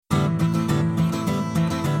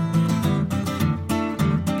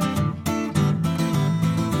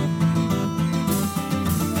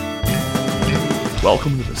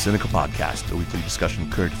Welcome to the Sinica Podcast, a weekly discussion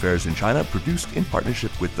of current affairs in China, produced in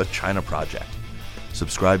partnership with the China Project.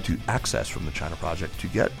 Subscribe to Access from the China Project to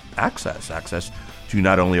get access to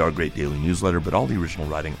not only our great daily newsletter, but all the original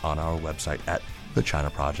writing on our website at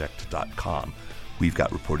thechinaproject.com. We've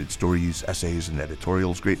got reported stories, essays, and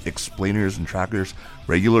editorials, great explainers and trackers,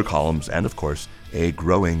 regular columns, and of course, a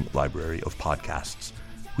growing library of podcasts.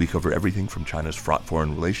 We cover everything from China's fraught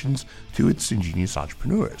foreign relations to its ingenious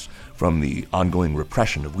entrepreneurs, from the ongoing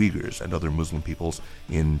repression of Uyghurs and other Muslim peoples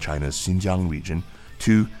in China's Xinjiang region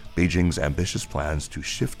to Beijing's ambitious plans to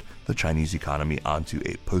shift the Chinese economy onto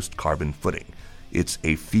a post-carbon footing. It's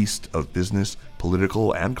a feast of business,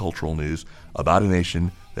 political, and cultural news about a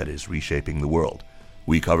nation that is reshaping the world.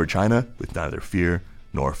 We cover China with neither fear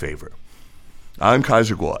nor favor. I'm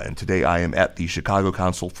Kaiser Kuo, and today I am at the Chicago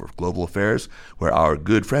Council for Global Affairs, where our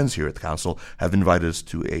good friends here at the Council have invited us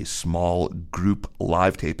to a small group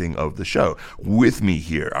live taping of the show. With me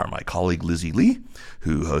here are my colleague Lizzi Li,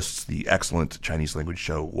 who hosts the excellent Chinese language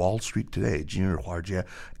show Wall Street Today,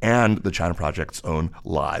 and the China Project's own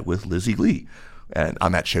Live with Lizzi Li. And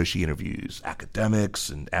on that show, she interviews academics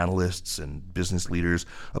and analysts and business leaders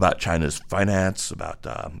about China's finance, about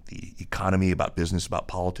the economy, about business, about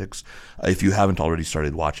politics. If you haven't already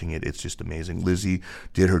started watching it, it's just amazing. Lizzi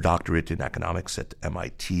did her doctorate in economics at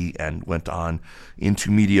MIT and went on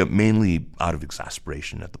into media mainly out of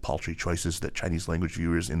exasperation at the paltry choices that Chinese language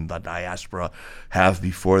viewers in the diaspora have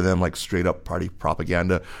before them, like straight up party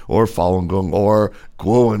propaganda or Falun Gong or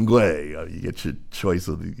Guo and Gui. You get your choice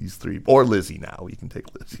of these three, or Lizzi now. You can take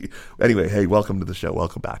Lizzi. Anyway, hey, welcome to the show.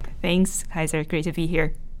 Welcome back. Thanks, Kaiser. Great to be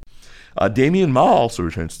here. Damien Ma also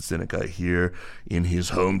returns to Sinica here in his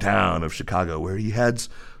hometown of Chicago, where he heads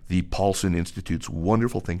the Paulson Institute's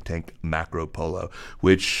wonderful think tank, Macro Polo,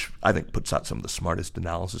 which I think puts out some of the smartest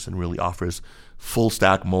analysis and really offers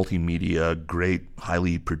full-stack multimedia, great,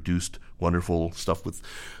 highly produced, wonderful stuff with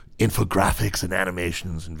infographics and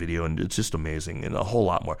animations and video, and it's just amazing, and a whole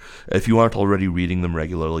lot more. If you aren't already reading them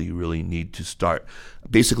regularly, you really need to start.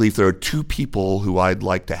 Basically, if there are two people who I'd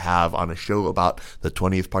like to have on a show about the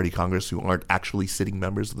 20th Party Congress who aren't actually sitting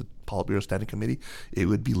members of the Politburo Standing Committee, it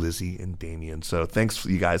would be Lizzi and Damien. So thanks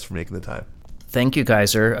you guys for making the time. Thank you,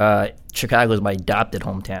 Kaiser. Chicago is my adopted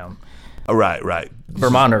hometown. Oh, right.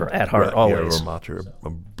 Vermonter at heart, right, always. Yeah, Vermonter,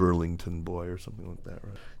 a Burlington boy or something like that,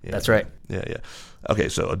 right? Yeah, that's right. Yeah. Okay,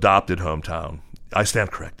 so adopted hometown. I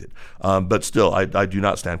stand corrected. But still, I do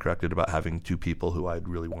not stand corrected about having two people who I'd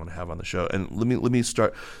really want to have on the show. And let me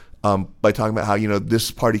start by talking about how,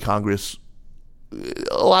 this Party Congress,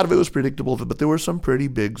 a lot of it was predictable, but there were some pretty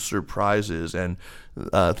big surprises and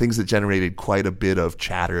things that generated quite a bit of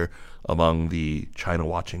chatter among the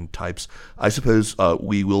China-watching types. I suppose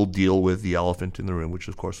we will deal with the elephant in the room, which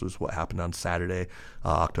of course was what happened on Saturday,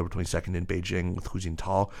 October 22nd in Beijing with Hu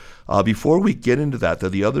Jintao. Before we get into that, though,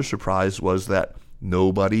 the other surprise was that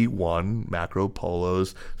nobody won Macro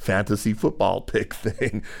Polo's fantasy football pick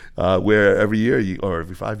thing, where every year or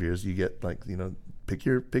every 5 years you get pick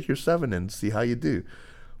your seven and see how you do.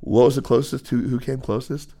 What was the closest? Who came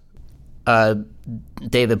closest?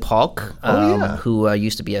 David Polk, who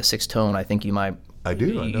used to be a six-tone. I think you might. I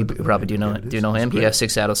do. You probably do know. Do you know him? He got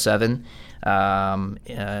 6 out of 7, and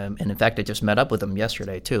in fact, I just met up with him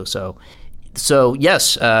yesterday too. So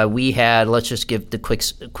yes, we had. Let's just give the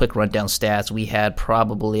quick rundown stats. We had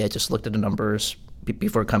probably. I just looked at the numbers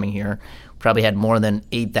before coming here. Probably had more than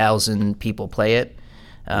 8,000 people play it.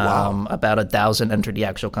 Wow. About 1,000 entered the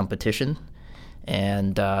actual competition.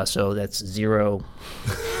 And so that's zero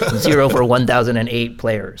for 1,008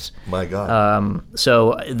 players. My God.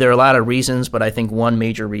 So there are a lot of reasons, but I think one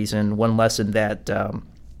major reason, one lesson that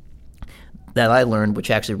I learned, which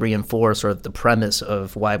actually reinforced sort of the premise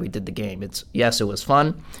of why we did the game. It was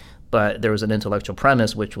fun, but there was an intellectual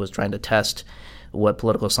premise which was trying to test what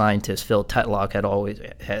political scientist Phil Tetlock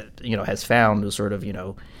has found was sort of,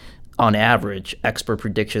 on average, expert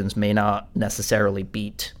predictions may not necessarily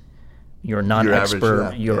beat your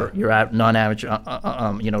non-expert, your non-average,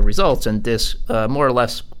 results, and this more or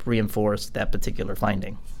less reinforced that particular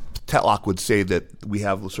finding. Tetlock would say that we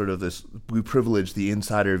have sort of we privilege the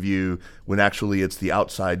insider view when actually it's the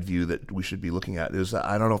outside view that we should be looking at.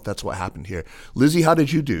 I don't know if that's what happened here. Lizzi, how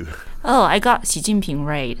did you do? Oh, I got Xi Jinping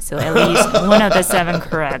right, so at least one of the 7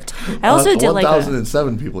 correct. I also did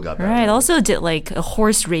 1,007 people got that. Right, I also did a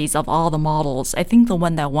horse race of all the models. I think the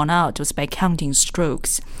one that won out was by counting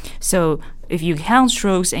strokes. So if you count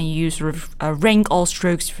strokes and you sort of rank all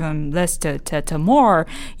strokes from less to more,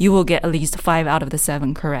 you will get at least 5 out of the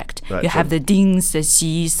 7 correct. Right, you so- have the dings, the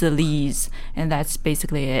xis, the lis, and that's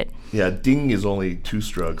basically it. Yeah, ding is only 2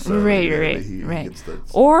 strokes. So Right. He gets the,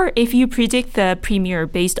 Or if you predict the premier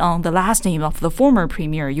based on the last name of the former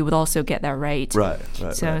premier, you would also get that right. right.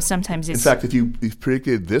 So sometimes In it's... fact, if you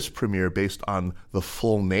predicted this premier based on the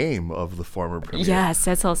full name of the former premier, Yes,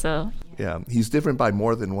 that's also... yeah, he's different by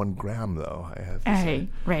more than 1 gram, though. I have to say.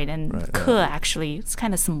 Right. And ke actually, it's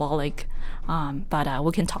kind of symbolic. But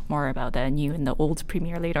we can talk more about the new and the old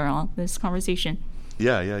premier later on in this conversation.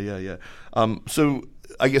 Yeah. So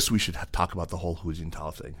I guess we should talk about the whole Hu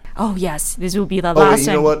Jintao thing. Oh, yes. This will be the Oh, last you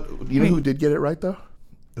time. know what? You know who did get it right, though?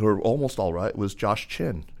 Or almost all right, was Josh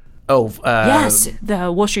Chin. Oh, Yes,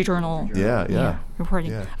 the Wall Street Journal. Yeah.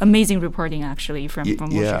 Reporting. Yeah. Amazing reporting, actually, from Wall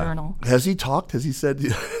Street Journal. Has he talked? Has he said?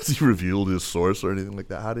 Has he revealed his source or anything like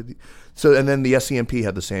that? How did he? So, and then the SCMP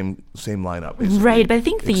had the same lineup, basically. Right, but I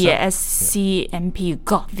think the Except- SCMP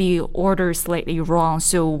got the order slightly wrong.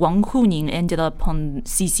 So Wang Huning ended up on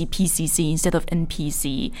CCPCC instead of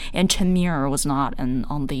NPC, and Chen Mir was not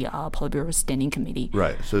on the Politburo Standing Committee.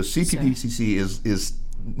 Right. So CPPCC is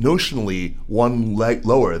notionally one leg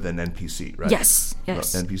lower than NPC, right? Yes.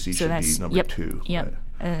 NPC So should that's- be number yep, 2. Yep.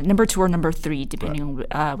 Right. Number 2 or number 3, depending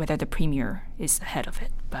on whether the premier is ahead of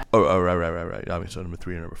it. But Oh, right. I mean, so number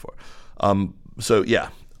 3 and number 4. So yeah,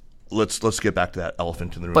 let's get back to that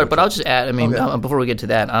elephant in the room. But I'll just add. I mean, before we get to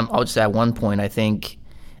that, I'll just add one point. I think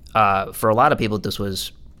for a lot of people, this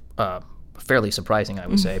was fairly surprising. I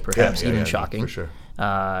would say, perhaps even shocking. for sure.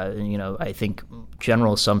 I think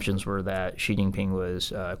general assumptions were that Xi Jinping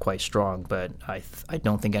was quite strong, but I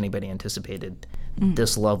don't think anybody anticipated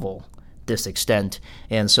this level, this extent.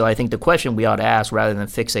 And so I think the question we ought to ask, rather than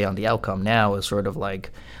fixate on the outcome now, is sort of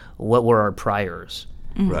like, what were our priors?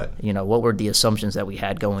 Right. What were the assumptions that we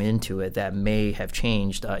had going into it that may have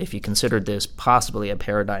changed if you considered this possibly a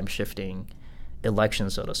paradigm-shifting election,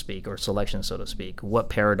 so to speak, or selection, so to speak? What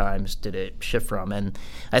paradigms did it shift from? And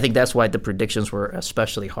I think that's why the predictions were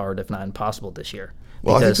especially hard, if not impossible, this year.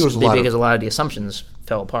 Well, I think there was because a lot of the assumptions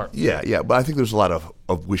fell apart. Yeah, but I think there's a lot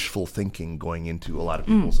of wishful thinking going into a lot of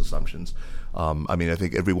people's assumptions. I mean, I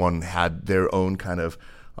think everyone had their own kind of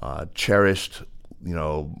cherished,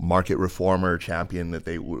 market reformer champion that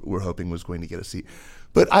they were hoping was going to get a seat.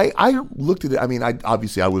 But I looked at it. I mean,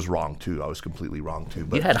 I was wrong too. I was completely wrong too.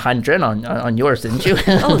 But You had Han Zhen on yours, didn't you?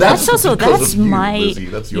 oh, that's because of you, my Lizzie.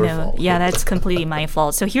 That's your fault. Yeah, that's completely my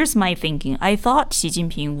fault. So here's my thinking. I thought Xi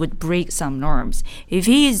Jinping would break some norms. If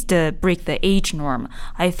he is to break the age norm,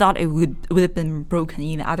 I thought it would have been broken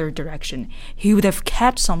in the other direction. He would have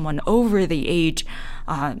kept someone over the age,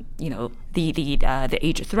 the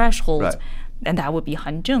age threshold. Right. And that would be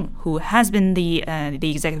Han Zheng, who has been the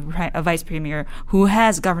executive vice premier, who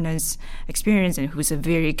has governance experience, and who's a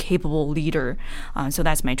very capable leader. So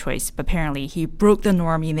that's my choice. But apparently, he broke the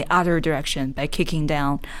norm in the other direction by kicking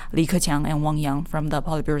down Li Keqiang and Wang Yang from the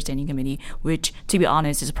Politburo Standing Committee, which, to be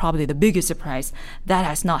honest, is probably the biggest surprise. That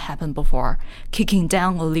has not happened before. Kicking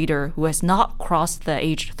down a leader who has not crossed the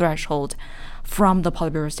age threshold from the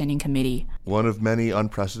Politburo Standing Committee. one of many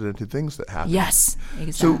unprecedented things that happened. Yes,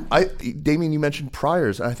 exactly. So, Damien, you mentioned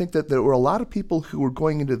priors, and I think that there were a lot of people who were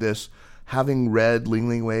going into this having read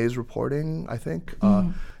Ling Wei's reporting, I think,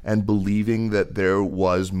 and believing that there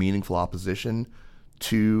was meaningful opposition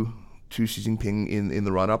to Xi Jinping in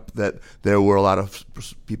the run-up, that there were a lot of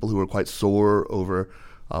people who were quite sore over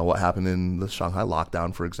what happened in the Shanghai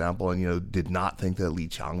lockdown, for example, and did not think that Li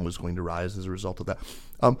Qiang was going to rise as a result of that.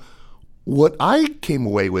 What I came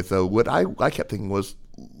away with, though, what I kept thinking was,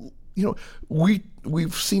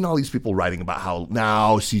 we've seen all these people writing about how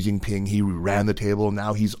now Xi Jinping, he ran the table,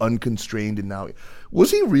 now he's unconstrained, and now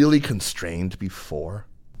was he really constrained before?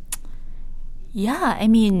 Yeah, I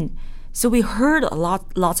mean, so we heard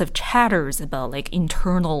lots of chatters about like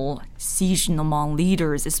internal scission among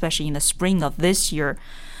leaders, especially in the spring of this year.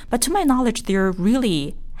 But to my knowledge, there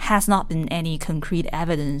really has not been any concrete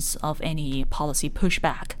evidence of any policy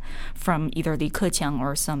pushback from either Li Keqiang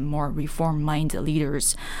or some more reform-minded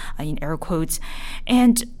leaders, in air quotes.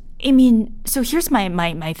 And I mean, so here's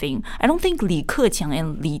my thing. I don't think Li Keqiang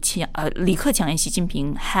and Xi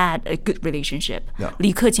Jinping had a good relationship. Yeah.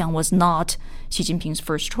 Li Keqiang was not Xi Jinping's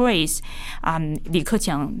first choice. Li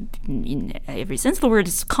Keqiang, in every sense of the word,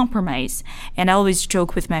 is compromise. And I always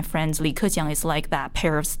joke with my friends, Li Keqiang is like that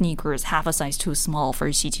pair of sneakers, half a size too small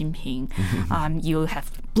for Xi Jinping. You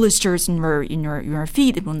have blisters in your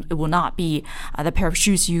feet. It will not be the pair of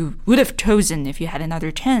shoes you would have chosen if you had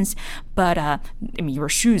another chance. But your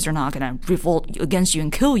shoes are not going to revolt against you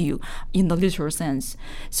and kill you in the literal sense.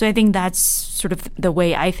 So I think that's sort of the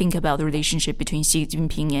way I think about the relationship between Xi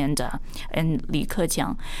Jinping and Li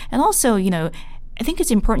Keqiang. And also, I think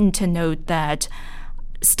it's important to note that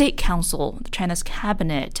State Council, China's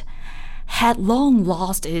cabinet, had long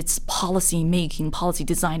lost its policy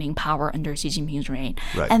designing power under Xi Jinping's reign.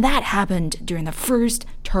 Right. And that happened during the first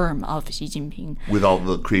term of Xi Jinping. With all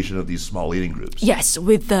the creation of these small leading groups. Yes,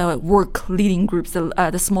 with the work leading groups,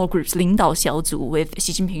 the small groups, 领导小组, with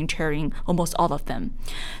Xi Jinping chairing almost all of them.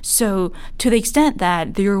 So to the extent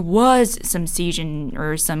that there was some siege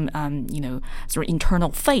or some, sort of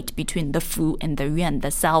internal fight between the Fu and the Yuan,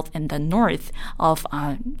 the south and the north of,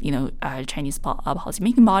 Chinese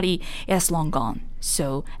policymaking body, it has long gone.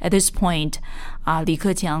 So at this point, Li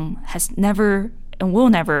Keqiang has never and will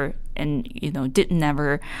never and did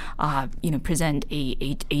never present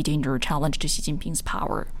a danger or challenge to Xi Jinping's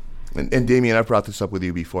power. And Damien, I've brought this up with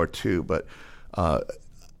you before too, but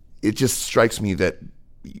it just strikes me that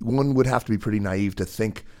one would have to be pretty naive to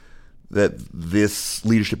think that this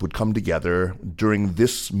leadership would come together during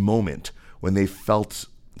this moment when they felt,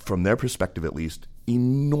 from their perspective at least,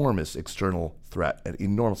 enormous external threat and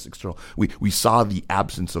enormous external. We saw the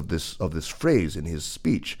absence of this phrase in his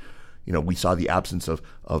speech. We saw the absence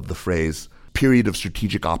of the phrase period of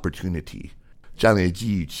strategic opportunity. 战略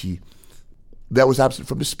机遇期. That was absent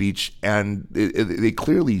from the speech, and they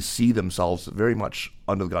clearly see themselves very much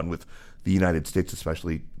under the gun with the United States,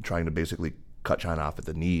 especially trying to basically cut China off at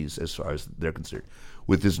the knees as far as they're concerned.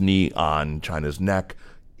 With this knee on China's neck,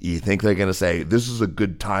 you think they're going to say, this is a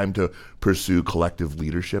good time to pursue collective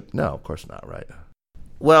leadership? No, of course not, right?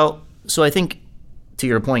 Well, so I think, to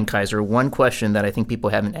your point, Kaiser, one question that I think people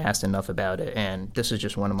haven't asked enough about it, and this is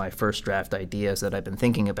just one of my first draft ideas that I've been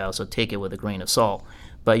thinking about, so take it with a grain of salt.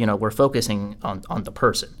 But, we're focusing on the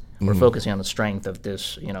person. We're focusing on the strength of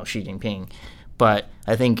this, Xi Jinping. But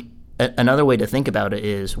I think another way to think about it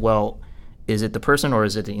is, well, is it the person or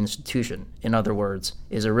is it the institution? In other words,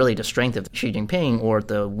 is it really the strength of Xi Jinping or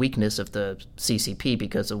the weakness of the CCP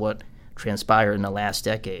because of what transpired in the last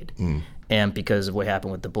decade? And because of what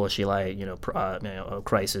happened with the Bolshevik,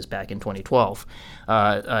 crisis back in 2012,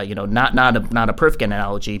 not a perfect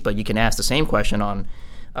analogy, but you can ask the same question on,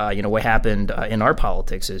 what happened in our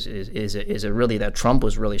politics. Is it really that Trump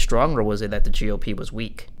was really strong, or was it that the GOP was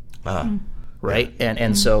weak? Right,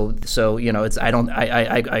 and so it's I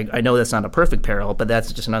know that's not a perfect parallel, but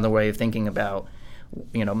that's just another way of thinking about.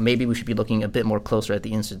 Maybe we should be looking a bit more closer at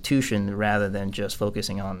the institution rather than just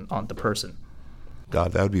focusing on the person.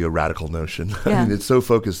 God, that would be a radical notion. Yeah. I mean, it's so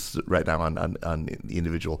focused right now on the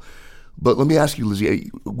individual. But let me ask you, Lizzi,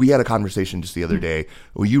 we had a conversation just the other day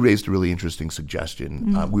where you raised a really interesting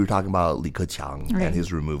suggestion. We were talking about Li Keqiang and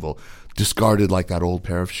his removal, discarded like that old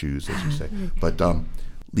pair of shoes, as you say. But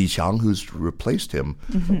Li Qiang, who's replaced him,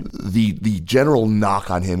 the general knock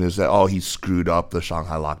on him is that, he screwed up the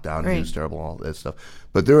Shanghai lockdown, he was terrible, all that stuff.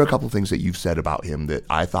 But there are a couple of things that you've said about him that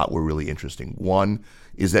I thought were really interesting. One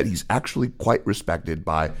is that he's actually quite respected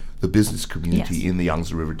by the business community in the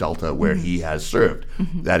Yangtze River Delta where he has served.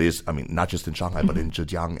 That is, not just in Shanghai, but in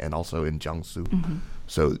Zhejiang and also in Jiangsu.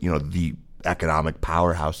 So, the economic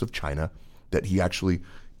powerhouse of China, that he actually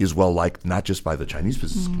is well liked, not just by the Chinese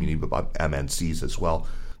business community, but by MNCs as well.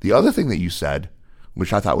 The other thing that you said,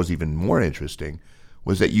 which I thought was even more interesting,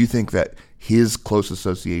 was that you think that his close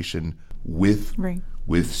association with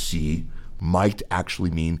Xi might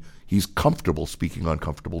actually mean he's comfortable speaking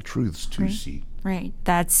uncomfortable truths to Xi. Right.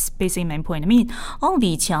 That's basically my point. On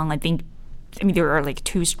Li Qiang, I think there are like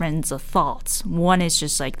two strands of thoughts. One is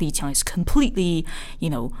just like Li Qiang is completely,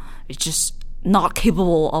 it's just not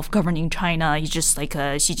capable of governing China. He's just like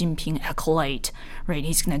a Xi Jinping acolyte, right?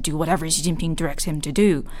 He's going to do whatever Xi Jinping directs him to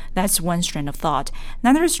do. That's one strand of thought.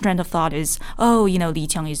 Another strand of thought is, Li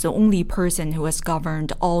Qiang is the only person who has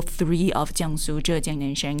governed all three of Jiangsu, Zhejiang,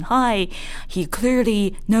 and Shanghai. He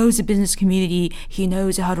clearly knows the business community. He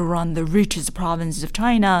knows how to run the richest provinces of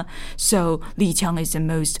China. So Li Qiang is the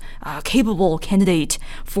most capable candidate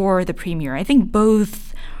for the premier. I think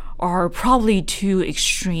both are probably too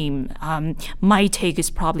extreme. My take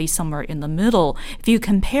is probably somewhere in the middle. If you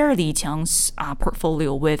compare Li Qiang's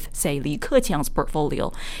portfolio with, say, Li Keqiang's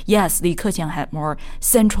portfolio, yes, Li Keqiang had more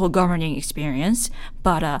central governing experience,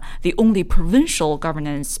 but the only provincial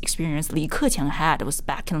governance experience Li Keqiang had was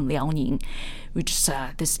back in Liaoning, which is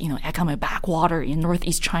this economic backwater in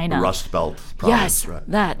northeast China. The Rust Belt province, yes, right.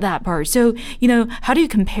 that part. So, how do you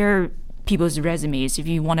compare people's resumes. If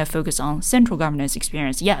you want to focus on central governance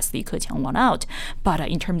experience, yes, Li Keqiang won out. But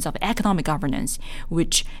in terms of economic governance,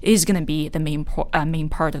 which is going to be the main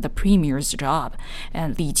part of the premier's job,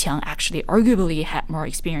 and Li Qiang actually arguably had more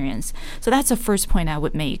experience. So that's the first point I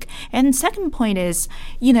would make. And second point is,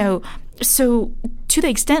 so to the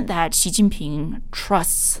extent that Xi Jinping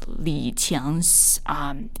trusts Li Qiang's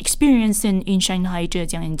experience in Shanghai,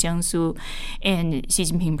 Zhejiang, and Jiangsu, and Xi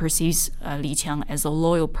Jinping perceives Li Qiang as a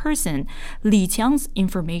loyal person, Li Qiang's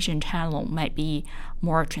information channel might be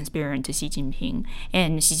more transparent to Xi Jinping,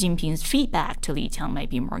 and Xi Jinping's feedback to Li Qiang might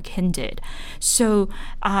be more candid. So,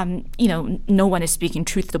 no one is speaking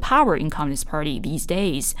truth to power in Communist Party these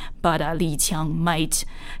days, but Li Qiang might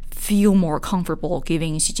feel more comfortable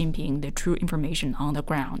giving Xi Jinping the true information on the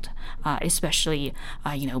ground, especially,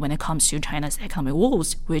 when it comes to China's economic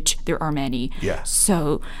woes, which there are many. Yeah.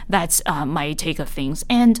 So that's my take of things.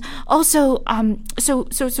 And also,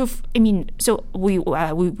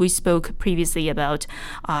 we spoke previously about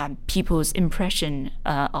people's impression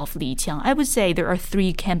of Li Qiang. I would say there are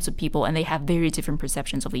three camps of people, and they have very different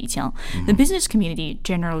perceptions of Li Qiang. Mm-hmm. The business community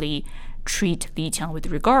generally treat Li Qiang with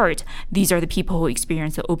regard. These are the people who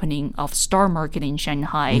experienced the opening of Star Market in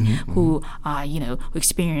Shanghai, who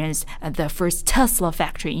experienced the first Tesla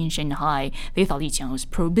factory in Shanghai. They thought Li Qiang was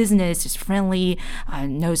pro-business, is friendly,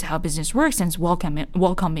 knows how business works, and is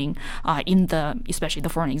welcoming in especially the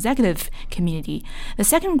foreign executive community. The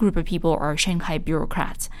second group of people are Shanghai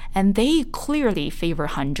bureaucrats, and they clearly favor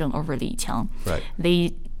Han Zheng over Li Qiang. Right.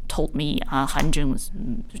 They told me Han Zheng was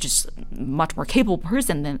just a much more capable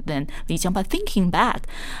person than Li Qiang. But thinking back,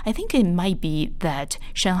 I think it might be that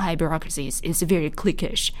Shanghai bureaucracy is very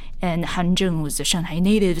cliquish, and Han Zheng was a Shanghai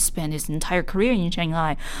native, spent his entire career in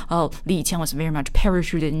Shanghai. Li Qiang was very much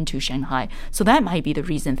parachuted into Shanghai. So that might be the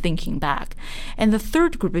reason thinking back. And the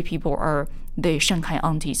third group of people are the Shanghai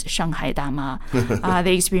aunties, Shanghai dama.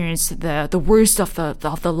 They experienced the worst of the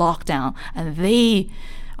lockdown, and they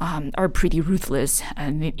are pretty ruthless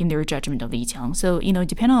in their judgment of Li Qiang. So,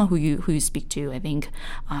 depending on who you speak to, I think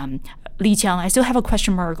Li Qiang, I still have a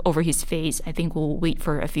question mark over his face. I think we'll wait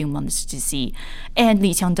for a few months to see. And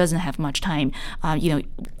Li Qiang doesn't have much time.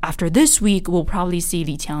 After this week, we'll probably see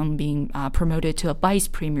Li Qiang being promoted to a vice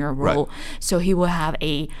premier role. Right. So he will have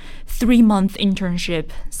a 3-month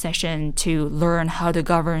internship session to learn how to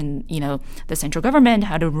govern, the central government,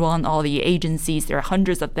 how to run all the agencies. There are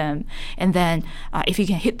hundreds of them. And then if he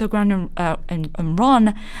can hit the ground and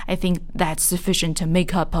run, I think that's sufficient to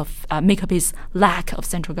make up his lack of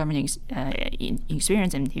central governing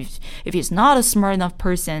experience. And if he's not a smart enough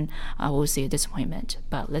person, we'll see a disappointment.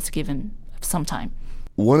 But let's give him some time.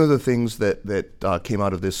 One of the things that came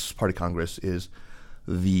out of this party congress is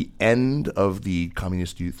the end of the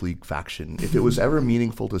Communist Youth League faction. If it was ever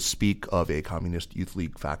meaningful to speak of a Communist Youth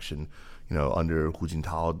League faction, under Hu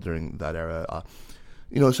Jintao during that era,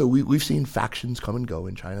 so we've seen factions come and go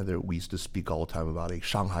in China. We used to speak all the time about a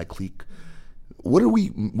Shanghai clique. What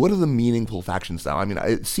are the meaningful factions now? I mean,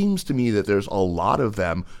 it seems to me that there's a lot of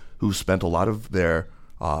them who spent a lot of their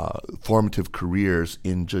formative careers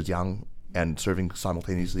in Zhejiang and serving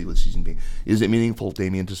simultaneously with Xi Jinping. Is it meaningful,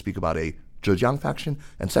 Damien, to speak about a Zhejiang faction?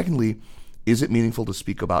 And secondly, is it meaningful to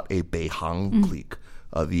speak about a Beihang clique,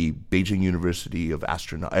 the Beijing University of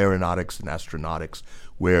Aeronautics and Astronautics,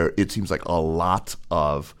 where it seems like a lot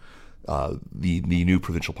of the new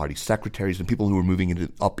provincial party secretaries and people who are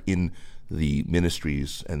moving up in the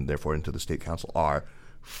ministries and therefore into the state council are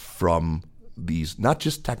from these not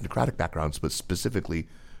just technocratic backgrounds, but specifically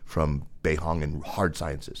from Beihang and hard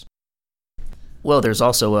sciences. Well, there's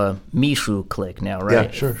also a Mishu clique now, right?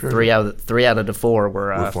 Yeah, sure. Three out of the four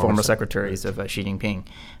were former secretaries of Xi Jinping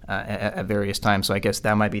at various times. So I guess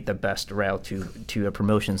that might be the best route to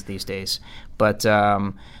promotions these days. But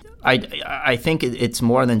I think it's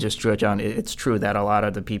more than just Zhejiang. It's true that a lot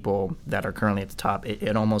of the people that are currently at the top,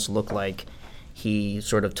 it almost looked like he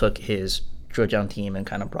sort of took his Zhejiang team and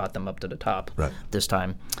kind of brought them up to the top this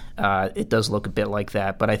time. It does look a bit like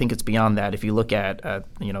that, but I think it's beyond that. If you look at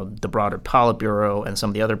the broader Politburo and some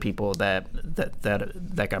of the other people that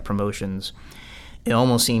got promotions, it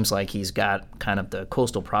almost seems like he's got kind of the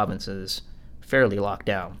coastal provinces fairly locked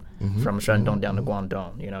down, from Shandong down to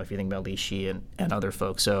Guangdong. If you think about Li Xi and other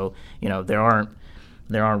folks, so there aren't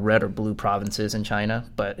red or blue provinces in China,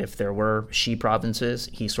 but if there were Xi provinces,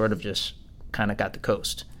 he sort of just kind of got the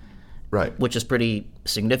coast. Right, which is pretty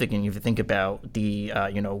significant if you think about the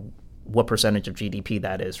what percentage of GDP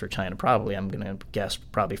that is for China. Probably, I'm going to guess,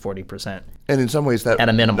 probably 40%. And in some ways, that at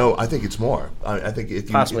a minimum. No, I think it's more. I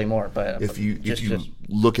think possibly more. But if you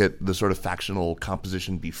look at the sort of factional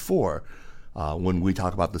composition before, When we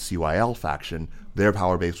talk about the CYL faction, their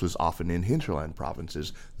power base was often in hinterland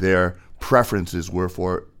provinces. Their preferences were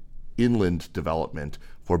for inland development,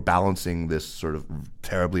 for balancing this sort of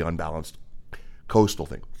terribly unbalanced coastal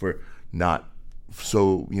thing, for not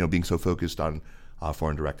so, being so focused on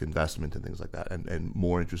foreign direct investment and things like that, and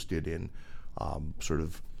more interested in sort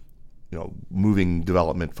of, moving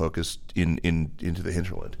development focused into the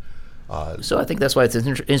hinterland. So I think that's why it's an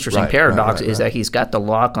interesting paradox is that he's got the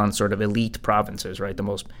lock on sort of elite provinces, right?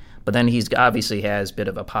 But then he's obviously has a bit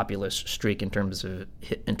of a populist streak in terms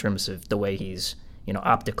of the way he's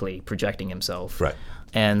optically projecting himself. Right.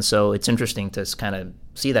 And so it's interesting to kind of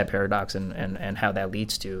see that paradox and how that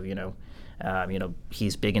leads to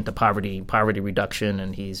he's big into poverty reduction,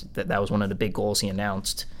 and that was one of the big goals he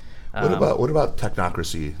announced. What about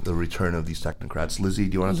technocracy, the return of these technocrats? Lizzie,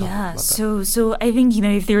 do you want to talk about that? So I think,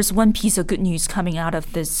 if there's one piece of good news coming out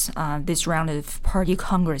of this round of party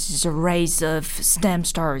congress is a rise of STEM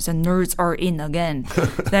stars, and nerds are in again.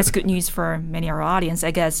 That's good news for many of our audience,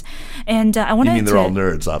 I guess. And I wanted to... You mean they're all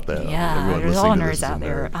nerds out there? Yeah, there's all nerds out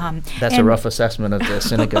there. That's a rough assessment of the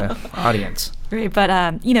Seneca audience. Right, but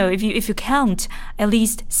if you count, at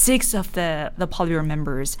least 6 of the Politburo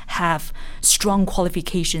members have strong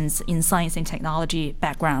qualifications in science and technology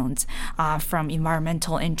backgrounds, from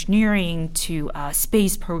environmental engineering to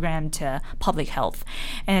space program to public health.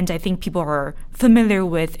 And I think people are familiar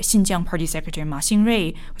with Xinjiang Party Secretary Ma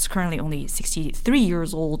Xingrui, who's currently only 63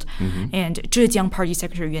 years old, and Zhejiang Party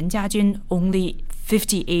Secretary Yuan Jiajun, only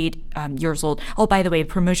 58 years old. Oh, by the way,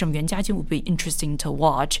 promotion of Yuan Jiajun will be interesting to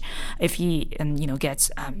watch. If he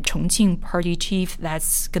gets Chongqing party chief,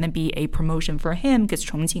 that's going to be a promotion for him, because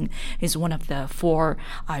Chongqing is one of the 4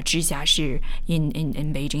 zhixiashi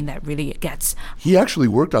in Beijing that really gets... He actually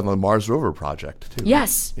worked on the Mars rover project, too.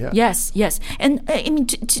 Yes, yeah. yes. And I mean,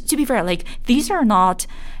 to be fair, these are not...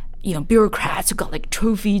 bureaucrats who got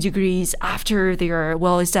trophy degrees after they are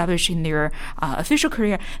well established in their official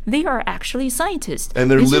career. They are actually scientists.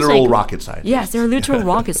 And they're literal rocket scientists. Yes, they're literal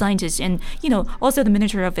rocket scientists. And, also the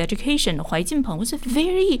Minister of Education, Huai Jinpeng, was a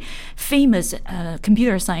very famous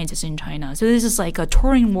computer scientist in China. So this is like a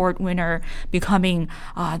Turing Award winner becoming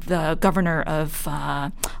the governor of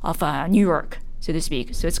New York, so to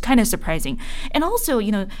speak. So it's kind of surprising. And also,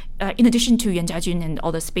 in addition to Yuan Jiajun and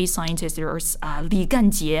all the space scientists, there's Li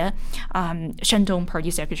Ganjie, Shandong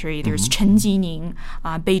Party Secretary. There's Chen Jining,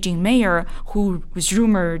 Beijing mayor, who was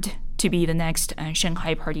rumored to be the next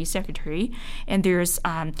Shanghai Party Secretary. And there's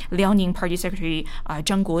Liaoning Party Secretary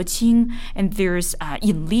Zhang Guoqing. And there's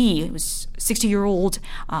Yin Li, who's 60-year-old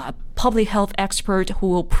public health expert who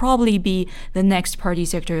will probably be the next party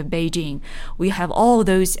secretary of Beijing. We have all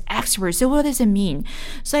those experts. So what does it mean?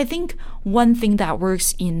 So I think one thing that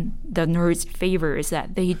works in the nerds' favor is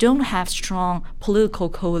that they don't have strong political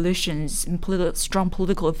coalitions and strong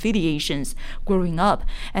political affiliations growing up,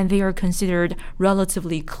 and they are considered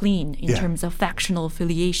relatively clean in terms of factional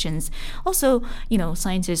affiliations. Also,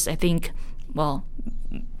 scientists, I think,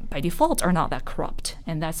 by default, are not that corrupt.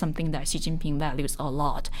 And that's something that Xi Jinping values a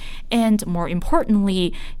lot. And more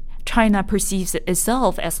importantly, China perceives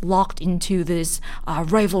itself as locked into this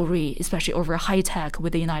rivalry, especially over high tech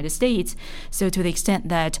with the United States. So to the extent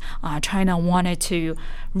that China wanted to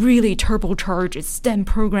really turbocharge its STEM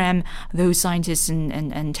program, those scientists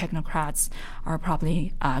and technocrats are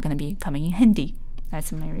probably going to be coming in handy.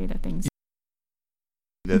 That's my read of things.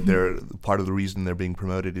 That they're part of the reason they're being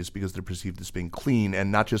promoted is because they're perceived as being clean,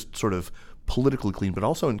 and not just sort of politically clean, but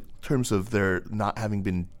also in terms of their not having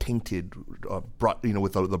been tainted,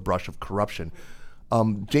 with the brush of corruption.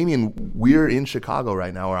 Damien, we're in Chicago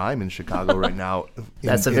right now, or I'm in Chicago right now.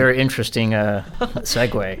 That's a very interesting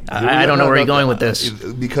segue. I don't know where you're going with this.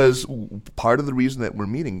 Because part of the reason that we're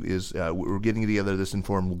meeting is we're getting together this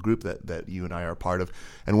informal group that you and I are part of,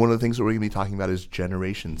 and one of the things that we're going to be talking about is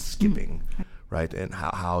generation skipping. Right, and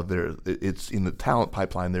how it's in the talent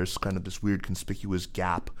pipeline. There's kind of this weird conspicuous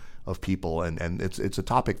gap of people, and it's a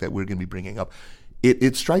topic that we're going to be bringing up.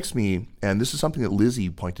 It strikes me, and this is something that Lizzie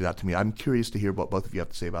pointed out to me. I'm curious to hear what both of you have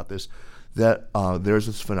to say about this. That there's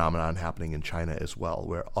this phenomenon happening in China as well,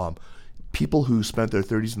 where people who spent their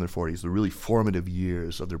 30s and their 40s, the really formative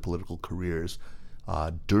years of their political careers,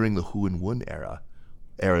 during the Hu and Wen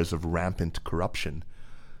eras of rampant corruption,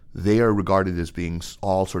 they are regarded as being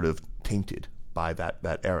all sort of tainted by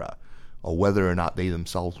that era, or whether or not they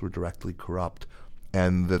themselves were directly corrupt,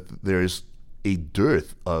 and that there's a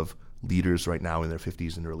dearth of leaders right now in their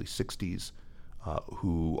 50s and early 60s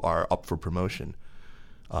who are up for promotion.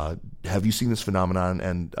 Have you seen this phenomenon?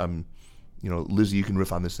 And Lizzie, you can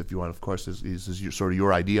riff on this if you want. Of course, this is sort of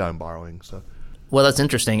your idea I'm borrowing. So, well, that's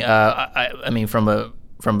interesting. I mean, from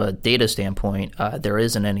from a data standpoint, there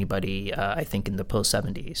isn't anybody, I think, in the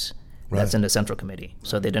post-70s. That's in the Central Committee,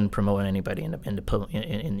 so they didn't promote anybody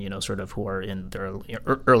in sort of who are in their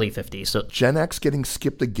early 50s. So Gen X getting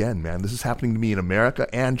skipped again, man. This is happening to me in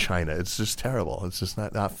America and China. It's just terrible. It's just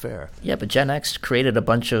not fair. Yeah, but Gen X created a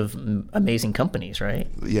bunch of amazing companies, right?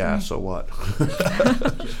 Yeah. So what?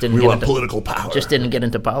 We want political power. Just didn't get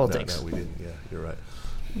into politics. No, we didn't. Yeah, you're right.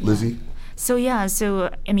 Lizzie. So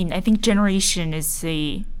I mean, I think generation is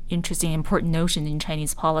a interesting, important notion in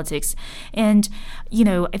Chinese politics. And,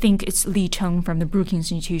 I think it's Li Cheng from the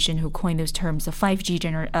Brookings Institution who coined those terms, the 5G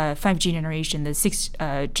generation, the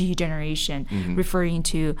 6G generation, referring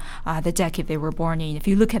to the decade they were born in. If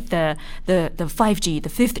you look at the 5G, the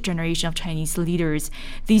fifth generation of Chinese leaders,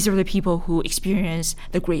 these are the people who experienced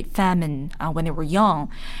the Great Famine when they were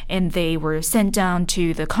young, and they were sent down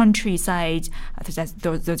to the countryside.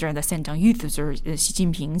 Those are the Sendang youth, those are Xi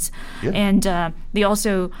Jinping's. Yeah. And they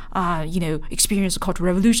also experienced the Cultural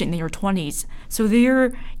Revolution in their 20s. So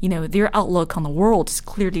their outlook on the world is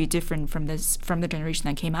clearly different from the generation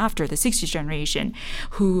that came after, the 60s generation,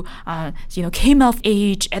 who came of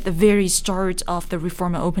age at the very start of the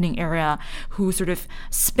reform and opening era, who sort of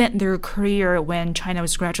spent their career when China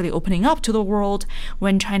was gradually opening up to the world,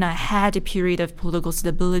 when China had a period of political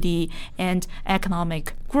stability and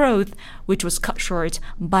economic growth, which was cut short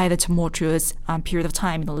by the tumultuous period of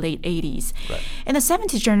time in the late 80s. Right. And the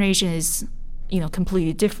 70s generation is,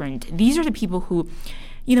 completely different. These are the people who,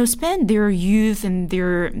 spend their youth and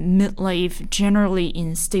their midlife generally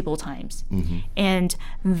in stable times. Mm-hmm. And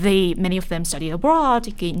many of them study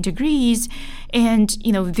abroad, gain degrees, and,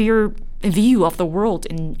 their view of the world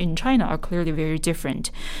in China are clearly very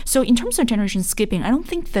different. So in terms of generation skipping, I don't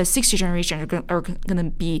think the 60 generation are going to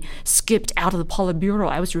be skipped out of the Politburo.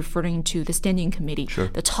 I was referring to the Standing Committee, sure,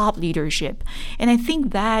 the top leadership. And I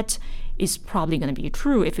think that is probably going to be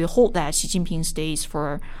true if we hold that Xi Jinping stays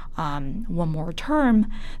for one more term.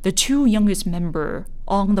 The two youngest members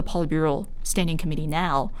on the Politburo Standing Committee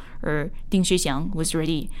now are Ding Xuexiang, was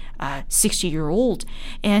already 60-year-old,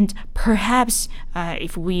 and perhaps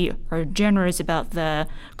if we are generous about the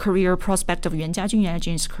career prospect of Yuan Jiajun, Yuan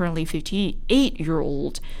Jiajun is currently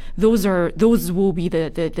 58-year-old. Those will be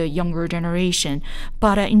the younger generation.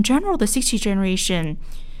 But in general, the 60 generation,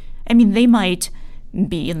 I mean, they might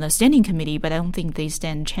be in the Standing Committee, but I don't think they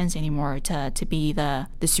stand a chance anymore to be the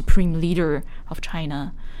supreme leader of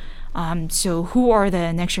China. So who are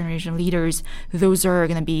the next generation leaders? Those are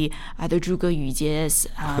going to be the Zhuge Yujies,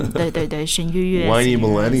 the Shen Yueyues. Whiny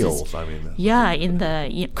millennials, I mean.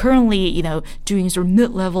 Yeah, currently, doing sort of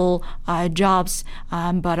mid-level jobs,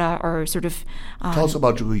 but are sort of... Tell us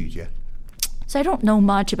about Zhuge Yujie. So I don't know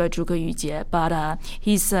much about Zhuge Yujie, but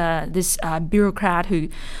he's this bureaucrat who's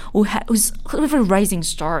sort of a rising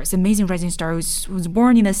star. It's an amazing rising star who was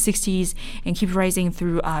born in the 60s and keeps rising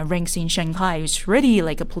through ranks in Shanghai. It's really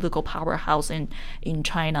like a political powerhouse in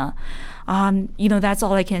China. That's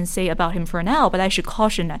all I can say about him for now, but I should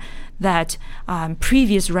caution that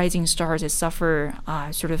previous rising stars that suffer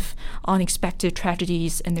sort of unexpected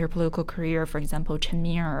tragedies in their political career, for example, Chen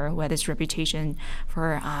Ming, who had this reputation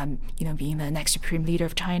for being the next supreme leader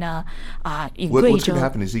of China. What's going to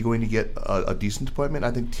happen? Is he going to get a decent appointment?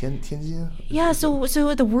 I think Tianjin? Yeah, so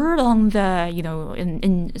the word on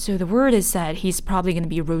the, so the word is that he's probably going to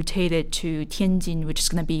be rotated to Tianjin, which is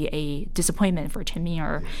going to be a disappointment for Chen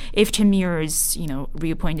Ming. If Chen Ming is,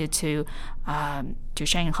 reappointed to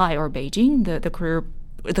Shanghai or Beijing,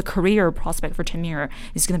 the career prospect for Chen Ming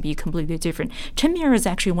is going to be completely different. Chen Ming is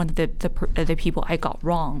actually one of the people I got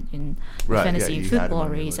wrong in the fantasy football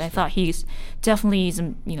race. I thought he's definitely,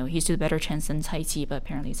 he stood a better chance than Cai Qi, but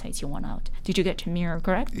apparently Cai Qi won out. Did you get Chen Ming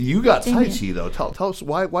correct? You got Cai Qi, though. Tell us,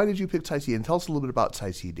 why did you pick Cai Qi? And tell us a little bit about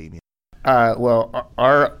Cai Qi, Damien. Well,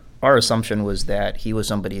 our assumption was that he was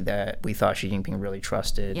somebody that we thought Xi Jinping really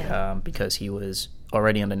trusted, because he was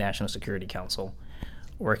already on the National Security Council,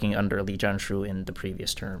 working under Li Zhanshu in the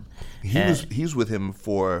previous term. He was with him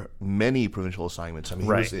for many provincial assignments. I mean,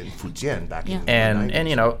 he was in Fujian back in the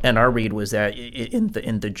 90s. And our read was that in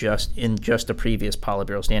just the previous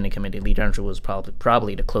Politburo Standing Committee, Li Zhanshu was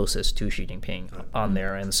probably the closest to Xi Jinping on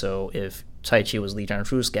there. And so if Cai Qi was Li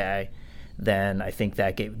Zhanshu's guy, then I think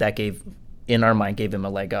that gave in our mind gave him a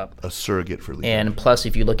leg up, a surrogate for Li. And plus,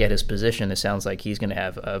 if you look at his position, it sounds like he's going to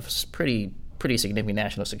have a pretty significant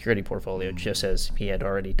national security portfolio, just as he had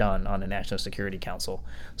already done on the National Security Council.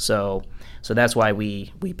 So that's why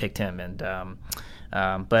we picked him. And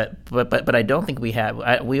But I don't think we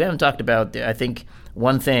haven't talked about. I think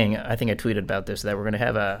one thing I tweeted about this, that we're going to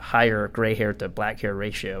have a higher gray hair to black hair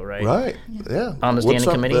ratio, right? Right. Yeah. On the standing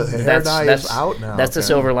committee. The hair dye is out now. That's the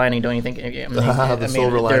silver lining, don't you think?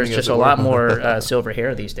 Silver lining. There's just a lot more silver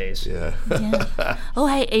hair these days. Yeah. Oh,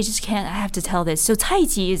 I just can't. I have to tell this. So Tai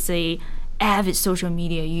Chi is a avid social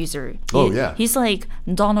media user. He's like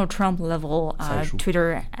Donald Trump level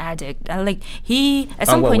Twitter addict. Like he at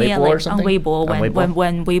some point on Weibo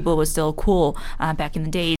when Weibo was still cool back in the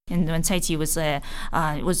day. And when Cai Qi was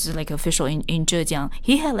like official in Zhejiang,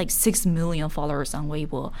 he had like 6 million followers on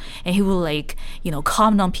Weibo, and he would like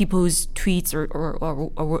comment on people's tweets or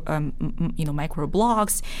micro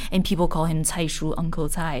blogs, and people call him Cai Shu, Uncle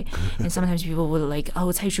Cai. And sometimes people would like,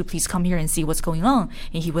 oh, Cai Shu, please come here and see what's going on,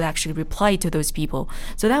 and he would actually reply to those people.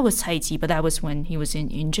 So that was Cai Qi, but that was when he was in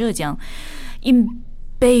Zhejiang. In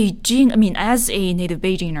Beijing, I mean, as a native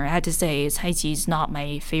Beijinger, I had to say Cai Qi is not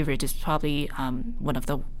my favorite. It's probably one of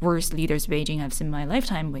the worst leaders of Beijing I've seen in my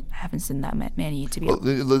lifetime. I haven't seen that many, to be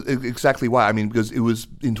honest. Exactly why. I mean, because it was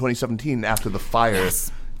in 2017 after the fire.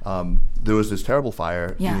 Yes. There was this terrible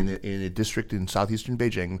fire in a district in southeastern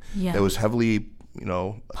Beijing that was heavily, it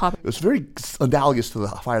was very analogous to the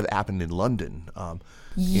fire that happened in London.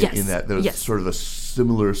 In that there was sort of a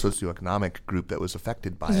similar socioeconomic group that was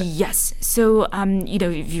affected by it. Yes. So,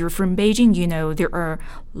 if you're from Beijing, there are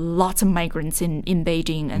lots of migrants in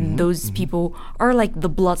Beijing, and those people are like the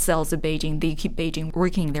blood cells of Beijing. They keep Beijing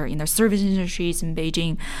working. They're in the service industries in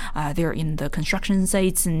Beijing. They're in the construction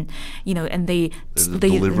sites, and they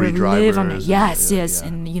delivery live on drivers. Yes.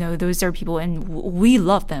 And those are people, and we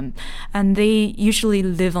love them. And they usually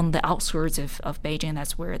live on the outskirts of Beijing.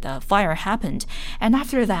 That's where the fire happened. And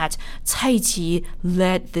after that, Cai Qi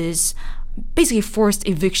led this basically forced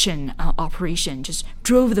eviction operation, just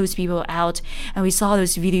drove those people out. And we saw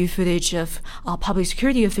those video footage of public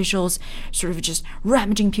security officials sort of just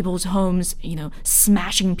ravaging people's homes,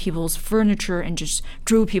 smashing people's furniture, and just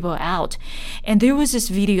drove people out. And there was this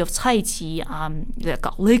video of Cai Qi that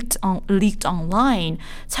got leaked online.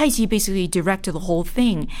 Cai Qi basically directed the whole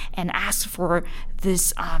thing and asked for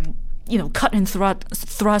this cut and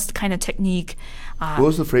thrust kind of technique. What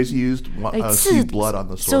was the phrase you used? See blood on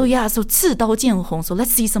the sword. So 刺刀见红. So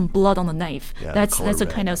let's see some blood on the knife. Yeah, that's the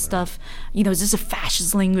kind of stuff. Just a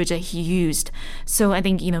fascist language that he used. So I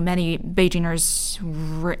think many Beijingers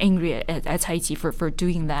were angry at Cai Qi for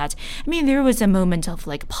doing that. I mean, there was a moment of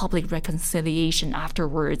like public reconciliation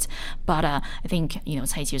afterwards, but I think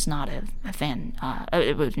Cai Qi is not a fan.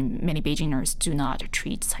 Many Beijingers do not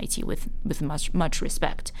treat Cai Qi with much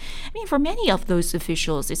respect. I mean, for many of those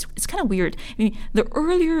officials, it's kind of weird. I mean, the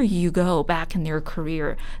earlier you go back in their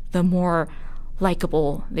career, the more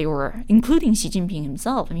likable they were, including Xi Jinping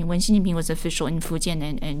himself. I mean, when Xi Jinping was official in Fujian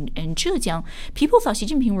and Zhejiang, people thought Xi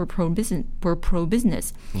Jinping were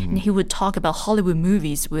pro-business. And he would talk about Hollywood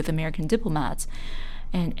movies with American diplomats.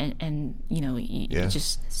 And it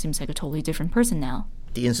just seems like a totally different person now.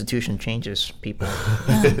 The institution changes people,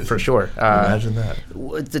 for sure. Imagine that.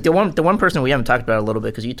 The one person we haven't talked about a little bit,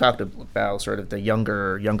 because you talked about sort of the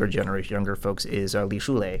younger generation, younger folks, is Li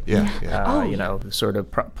Shulei. Sort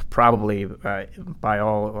of probably by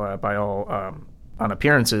all on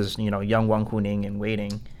appearances, young Wang Huning in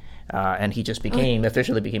waiting. And he just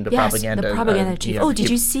officially became the propaganda chief. Did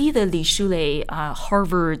you see the Li Shulei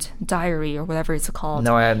Harvard diary or whatever it's called?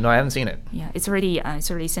 No, I haven't seen it. Yeah, it's already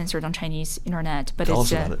censored on Chinese internet. But Tell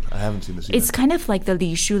us about it. I haven't seen this either. It's kind of like the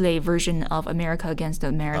Li Shulei version of America Against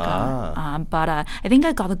America. But I think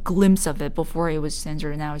I got a glimpse of it before it was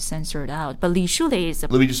censored, and now it's censored out. But Li Shulei is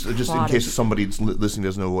Let me just in case somebody listening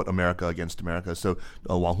doesn't know what America Against America. So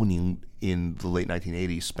Wang Huning in the late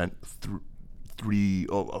 1980s spent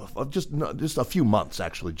just a few months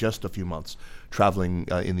traveling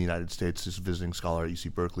in the United States, just visiting scholar at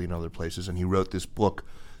UC Berkeley and other places, and he wrote this book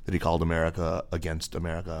that he called America Against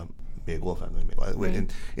America,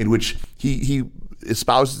 in which he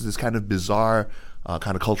espouses this kind of bizarre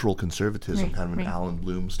kind of cultural conservatism, kind of an Alan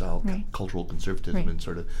Bloom style cultural conservatism, and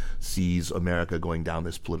sort of sees America going down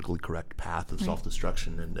this politically correct path of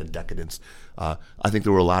self-destruction and decadence. I think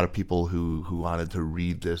there were a lot of people who wanted to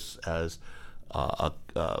read this as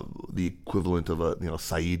the equivalent of a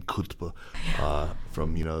Sayyid Qutb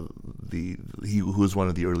from who was one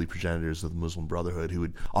of the early progenitors of the Muslim Brotherhood, who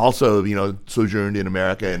had also sojourned in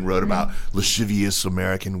America and wrote about lascivious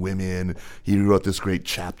American women. He wrote this great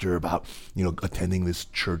chapter about attending this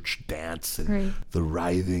church dance and the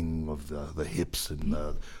writhing of the hips and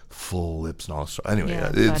the full lips and all this. Anyway,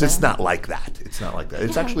 it's not like that. It's not like that.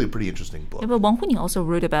 It's actually a pretty interesting book. Yeah, but Wang Huning also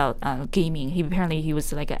wrote about gaming. He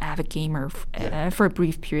was like an avid gamer for a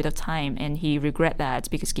brief period of time, and he regret that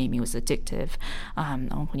because gaming was addictive.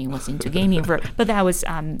 Wang Huning was into gaming, but that was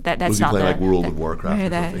that's was he not playing the like World of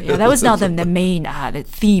Warcraft. That was not the main the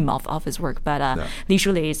theme of his work. But Li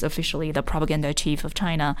Shulei is officially the propaganda chief of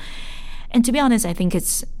China. And to be honest, I think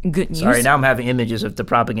it's good news. Sorry, now I'm having images of the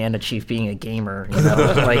propaganda chief being a gamer. You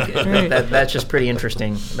know, like that's just pretty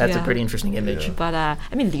interesting. That's a pretty interesting image. Yeah. But I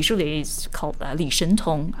mean, Li Shulei is called Li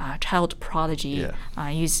Shentong, child prodigy. Yeah.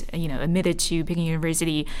 He's admitted to Peking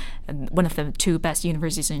University, one of the two best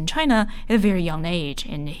universities in China, at a very young age,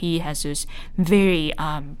 and he has this very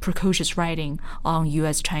precocious writing on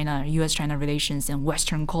U.S.-China relations and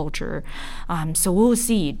Western culture. So we'll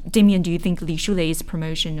see. Damien, do you think Li Shulei's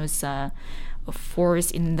promotion was a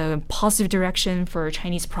force in the positive direction for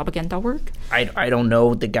Chinese propaganda work? I don't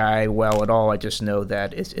know the guy well at all. I just know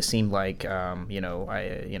that it seemed like I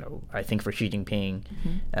think for Xi Jinping,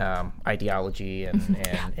 ideology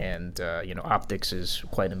and optics is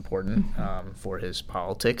quite important for his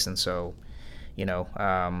politics, and so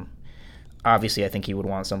obviously I think he would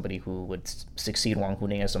want somebody who would succeed Wang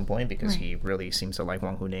Huning at some point because he really seems to like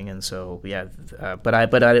Wang Huning, and so but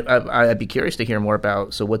I'd be curious to hear more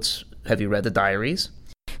about. So have you read the diaries?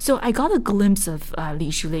 So I got a glimpse of Li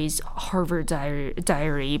Shulei's Harvard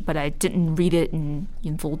diary, but I didn't read it in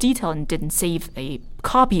full detail and didn't save a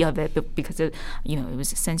copy of it because it was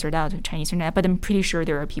censored out of Chinese internet. But I'm pretty sure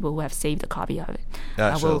there are people who have saved a copy of it.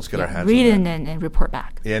 So let's get our hands read on it and report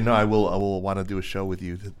back. Yeah, no, I will want to do a show with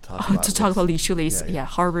you to talk about Li Shulei's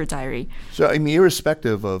Harvard diary. So I mean,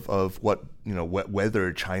 irrespective of what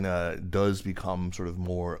whether China does become sort of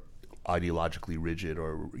more ideologically rigid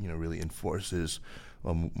or really enforces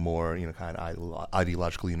more kind of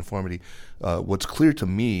ideological uniformity. What's clear to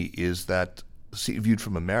me is that viewed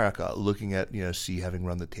from America, looking at Xi having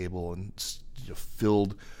run the table and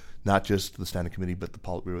filled not just the Standing Committee but the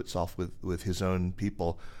Politburo itself with his own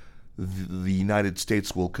people, the United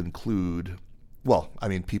States will conclude. Well, I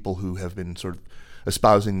mean, people who have been sort of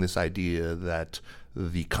espousing this idea that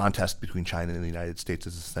the contest between China and the United States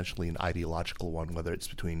is essentially an ideological one, whether it's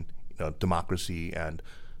between democracy and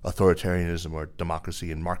authoritarianism or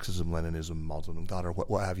democracy and Marxism, Leninism, Mao Zedong, or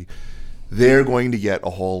what have you. They're going to get a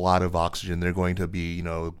whole lot of oxygen. They're going to be,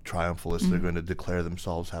 triumphalists. They're going to declare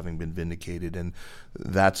themselves having been vindicated, and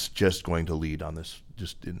that's just going to lead on this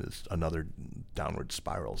another downward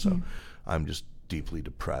spiral. So I'm just deeply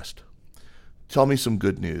depressed. Tell me some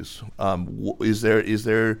good news. Is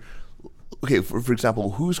there okay? For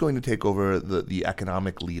example, who's going to take over the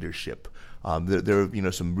economic leadership? There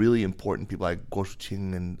are some really important people like Guo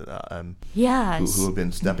Shuqing and who have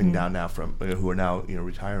been stepping down now from who are now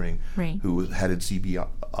retiring. Right. Who headed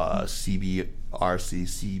CBIRC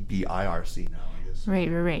now.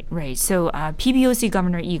 Right. So PBOC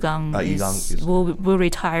Governor Yi Gang will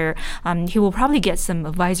retire. He will probably get some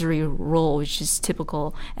advisory role, which is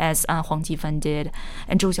typical, as Huang Jifan did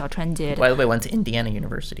and Zhou Xiaochuan did. By the way, went to Indiana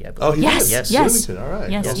University, I believe. Oh, he did? Yes. All right.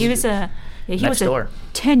 Yes, he was a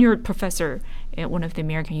tenured professor at one of the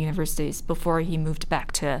American universities before he moved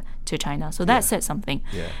back to China. So that said something.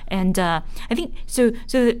 Yeah. And I think so.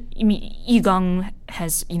 I mean, Yi Gang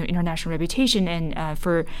has international reputation, and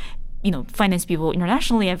for finance people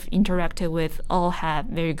internationally I've interacted with all have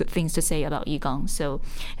very good things to say about Yi Gang. So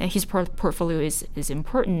his portfolio is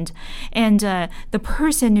important. And the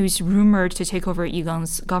person who's rumored to take over Yi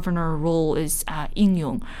Gang's governor role is Ying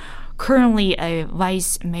Yong, currently a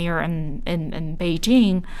vice mayor in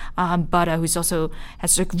Beijing, but who's also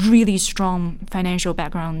has a really strong financial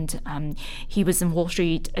background. He was in Wall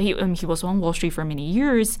Street. He was on Wall Street for many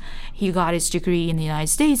years. He got his degree in the United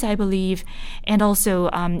States, I believe, and also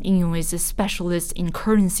Ying Yong is a specialist in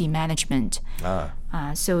currency management.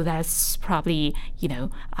 So that's probably,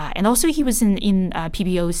 and also he was in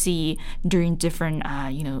PBOC during different,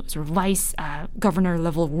 sort of vice governor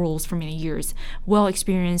level roles for many years. Well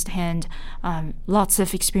experienced and lots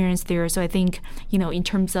of experience there. So I think, in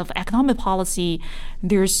terms of economic policy,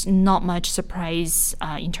 there's not much surprise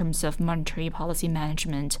in terms of monetary policy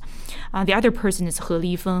management. The other person is He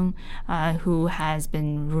Lifeng, who has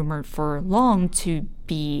been rumored for long to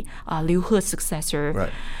be Liu He's successor.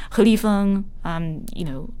 Right. He Lifeng,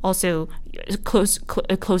 also a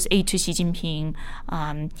close aide to Xi Jinping,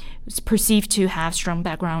 is perceived to have strong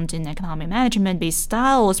background in economic management, but his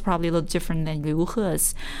style is probably a little different than Liu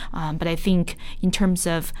He's. But I think in terms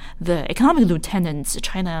of the economic lieutenants,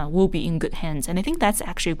 China will be in good hands. And I think that's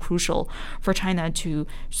actually crucial for China to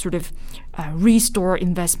sort of restore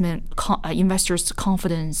investors'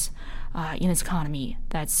 confidence in its economy.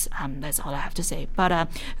 That's all I have to say. But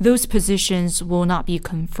those positions will not be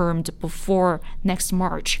confirmed before next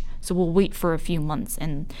March. So we'll wait for a few months,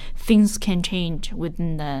 and things can change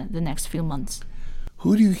within the next few months.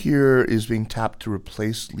 Who do you hear is being tapped to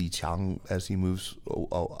replace Li Qiang as he moves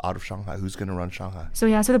out of Shanghai? Who's going to run Shanghai? So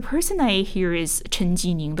the person I hear is Chen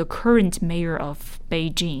Jining, the current mayor of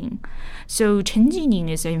Beijing. So Chen Jining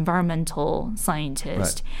is an environmental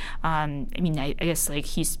scientist. Right. I guess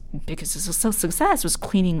he's, because his success was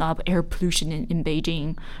cleaning up air pollution in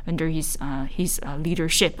Beijing under his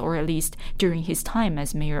leadership, or at least during his time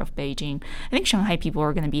as mayor of Beijing. I think Shanghai people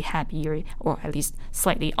are going to be happier, or at least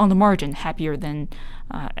slightly on the margin happier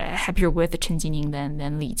with Chen Jining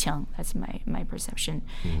than Li Qiang. That's my perception.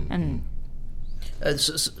 Mm-hmm. And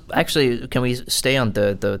actually, can we stay on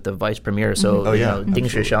the vice premier? So Ding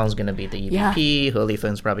Shishang is going to be the EVP. He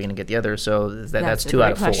Lifen's probably going to get the other. So that's 2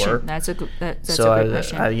 out of 4. That's a good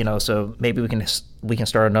question. So maybe we can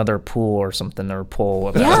start another pool or something, or poll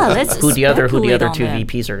about who the other 2 that.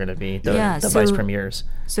 VPs are going to be, the vice premiers.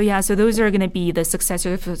 So those are going to be the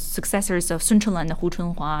successors of Sun Chunlan and Hu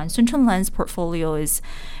Chunhua. And Sun Chunlan's portfolio is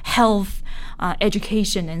health,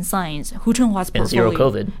 education, and science. Hu Chunhua's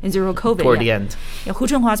portfolio and zero COVID toward the end. Yeah, Hu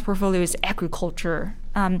Chunhua's portfolio is agriculture.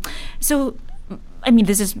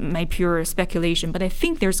 This is my pure speculation, but I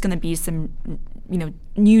think there's going to be some,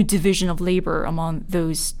 new division of labor among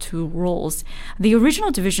those 2 roles. The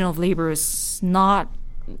original division of labor is not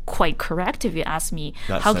quite correct, if you ask me.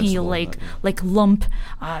 Not How can you lump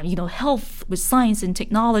health with science and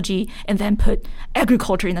technology and then put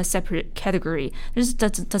agriculture in a separate category? This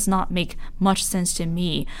does not make much sense to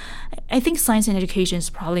me. I think science and education is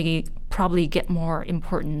probably get more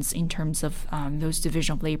importance in terms of those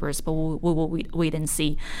division of labors, but we'll wait and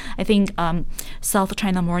see. I think South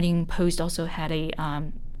China Morning Post also had a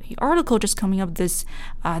article just coming up this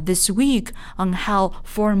week on how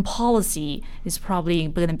foreign policy is probably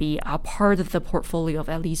going to be a part of the portfolio of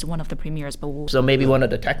at least one of the premiers. But so maybe one of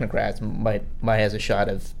the technocrats might has a shot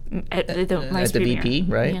of at the VP,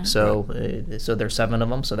 right? Yeah. So there's 7 of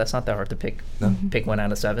them. So that's not that hard to pick. No. Pick 1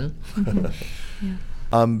 out of 7.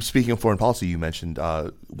 Yeah. Speaking of foreign policy, you mentioned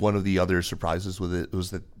one of the other surprises with it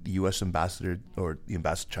was that the U.S. ambassador, or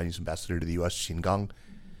the Chinese ambassador to the U.S., Qin Gang,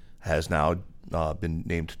 has now been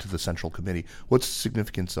named to the Central Committee. What's the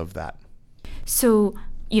significance of that? So,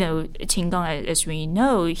 Qin Gang, as we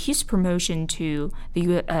know, his promotion to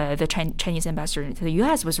the Chinese ambassador to the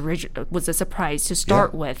U.S. was a surprise to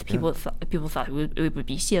start with. People thought it would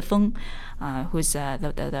be Xie Feng, who's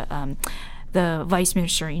the vice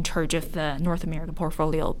minister in charge of the North American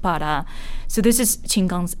portfolio. But so this is Qin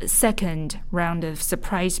Gang's second round of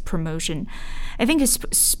surprise promotion. I think it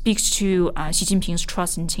speaks to Xi Jinping's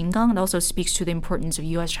trust in Qin Gang. It also speaks to the importance of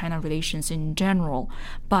U.S.-China relations in general.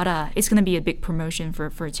 But it's going to be a big promotion for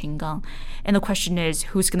Qin Gang. And the question is,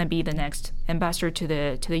 who's going to be the next ambassador to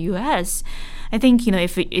the U.S.? I think,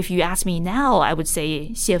 if you ask me now, I would say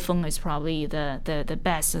Xie Feng is probably the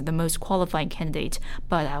best, the most qualified candidate.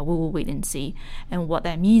 But we will wait and see. And what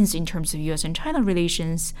that means in terms of U.S. and China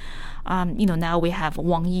relations. Now we have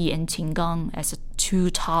Wang Yi and Qin Gang as 2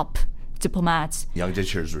 top diplomats. Yang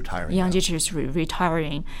Jiechi is retiring. Jiechi is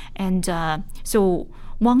retiring. And so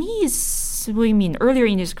Wang Yi is, earlier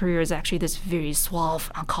in his career is actually this very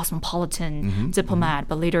suave, cosmopolitan diplomat,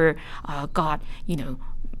 but later got,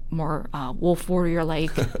 more wolf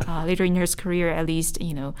warrior-like later in his career, at least,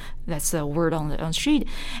 that's the word on the street.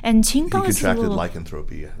 And Qin Gang is contracted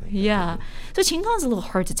lycanthropy, I think. Yeah. So Qin Gang is a little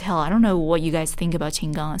hard to tell. I don't know what you guys think about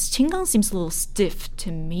Qin Gang. Qin Gang seems a little stiff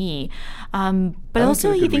to me. But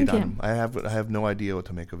also you think I have no idea what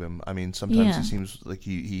to make of him. Sometimes he seems like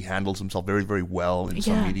he handles himself very, very well in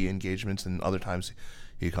some media engagements, and other times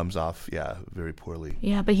he comes off, very poorly.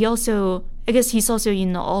 Yeah, but he's also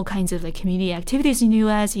in all kinds of community activities in the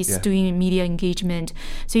U.S. He's doing media engagement,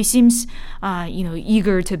 so he seems,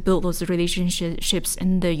 eager to build those relationships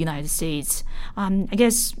in the United States. I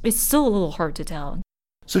guess it's still a little hard to tell.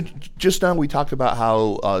 So just now we talked about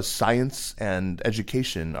how science and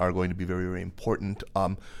education are going to be very, very important.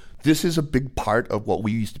 This is a big part of what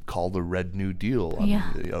we used to call the Red New Deal.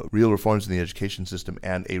 Real reforms in the education system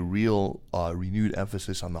and a real renewed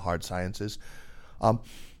emphasis on the hard sciences.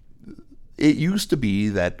 It used to be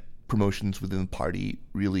that promotions within the party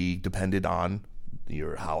really depended on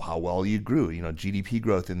how well you grew, GDP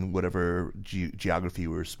growth in whatever geography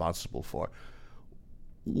you were responsible for.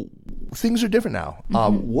 Things are different now.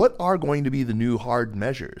 What are going to be the new hard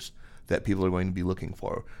measures that people are going to be looking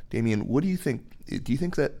for? Damien, what do you think? Do you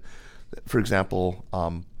think that, for example,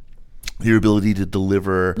 your ability to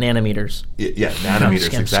deliver nanometers. Yeah,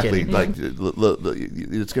 nanometers, exactly. Kidding. Like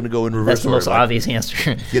it's going to go in reverse. That's the most like, obvious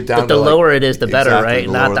answer. Get down but the to lower it is, the better, exactly, right?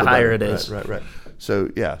 The Not lower, the higher better. it is. Right.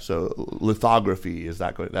 So lithography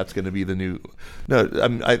that's going to be the new. No,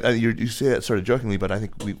 you say that sort of jokingly, but I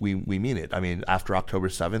think we mean it. I mean, after October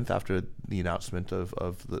 7th, after the announcement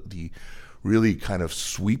of the really kind of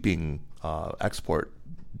sweeping export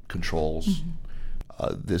controls,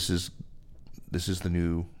 this is the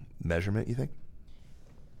new measurement, you think?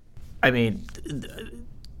 I mean,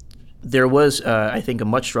 there was, I think, a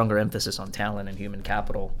much stronger emphasis on talent and human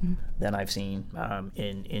capital than I've seen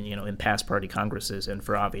in past party congresses, and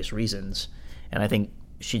for obvious reasons. And I think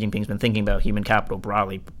Xi Jinping's been thinking about human capital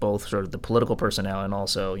broadly, both sort of the political personnel and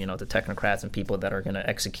also the technocrats and people that are going to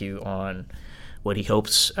execute on what he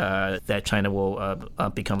hopes that China will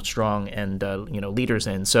become strong and leaders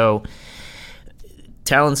in. So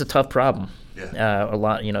talent's a tough problem. Yeah. A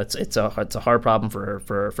lot, it's a hard problem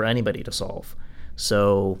for anybody to solve.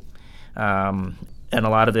 So, and a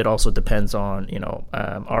lot of it also depends on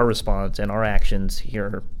our response and our actions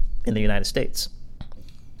here in the United States,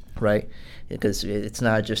 right? Because it's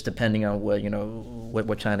not just depending on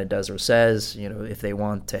what China does or says. If they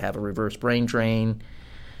want to have a reverse brain drain,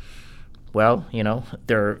 well,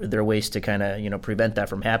 there are ways to kind of prevent that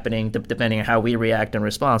from happening, depending on how we react and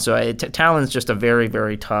respond. So talent's just a very,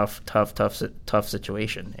 very tough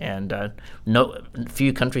situation, and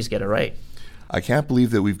few countries get it right. I can't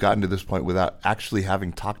believe that we've gotten to this point without actually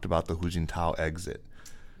having talked about the Hu Jintao exit.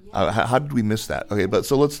 How did we miss that? Okay, but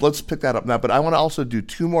so let's pick that up now. But I want to also do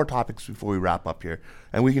two more topics before we wrap up here,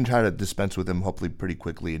 and we can try to dispense with them hopefully pretty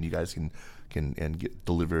quickly, and you guys can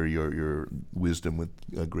deliver your wisdom with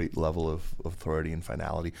a great level of authority and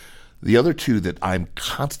finality. The other two that I'm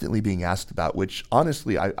constantly being asked about, which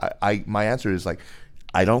honestly, my answer is like,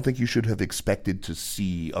 I don't think you should have expected to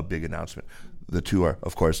see a big announcement. The two are,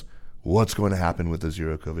 of course, what's going to happen with the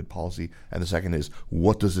zero COVID policy, and the second is,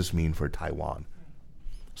 what does this mean for Taiwan?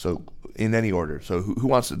 So in any order. So who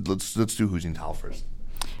wants to, let's do Hu Jintao first.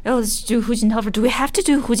 Oh, let's do Hu Jintao. Do we have to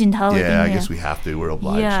do Hu Jintao? Yeah, I guess we have to. We're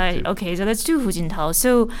obliged. Yeah. Okay. So let's do Hu Jintao.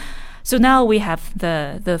 So now we have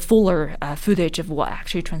the fuller footage of what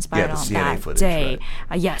actually transpired on that footage, day.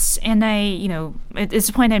 Right. Yes, and at this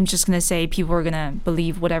point, I'm just gonna say people are gonna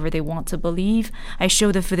believe whatever they want to believe. I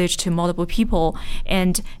showed the footage to multiple people,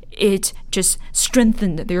 and it just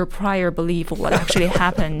strengthened their prior belief of what actually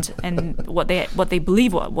happened, and what they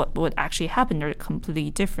believe what actually happened are completely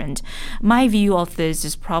different. My view of this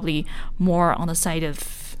is probably more on the side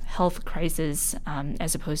of health crisis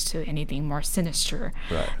as opposed to anything more sinister.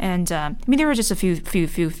 Right. And there are just a few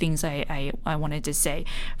things I wanted to say.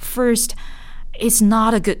 First, it's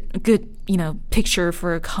not a good picture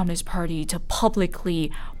for a Communist Party to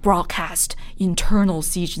publicly broadcast internal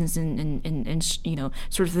sieges and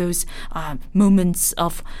sort of those moments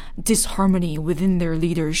of disharmony within their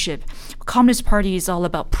leadership. Communist Party is all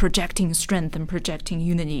about projecting strength and projecting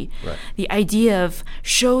unity. Right. The idea of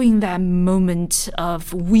showing that moment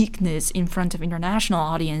of weakness in front of international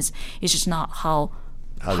audience is just not how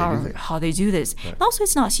they do this. Right. And also,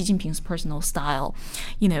 it's not Xi Jinping's personal style.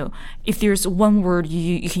 If there's one word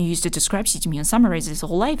you can use to describe Xi Jinping and summarize his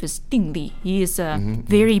whole life, is 定力. He is a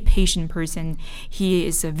very patient person. He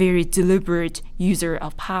is a very deliberate user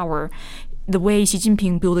of power. The way Xi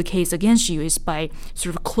Jinping built a case against you is by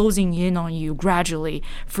sort of closing in on you gradually,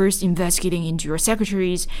 first investigating into your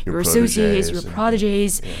secretaries, your associates, your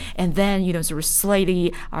protégés, and then, sort of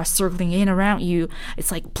slightly circling in around you.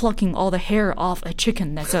 It's like plucking all the hair off a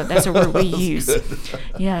chicken. That's a word we use.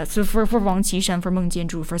 Yeah, so for Wang Qishan, for Meng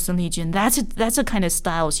Jianzhu, for Sun Lijun, that's a kind of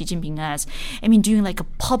style Xi Jinping has. I mean, doing like a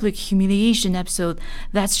public humiliation episode,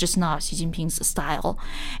 that's just not Xi Jinping's style.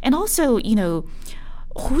 And also,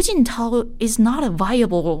 Hu Jintao is not a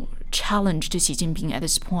viable challenge to Xi Jinping at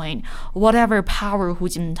this point. Whatever power Hu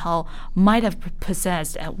Jintao might have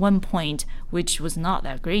possessed at one point, which was not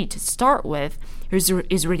that great to start with,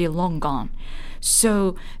 is really long gone.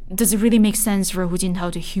 So does it really make sense for Hu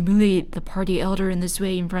Jintao to humiliate the party elder in this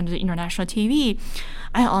way in front of the international TV?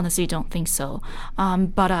 I honestly don't think so.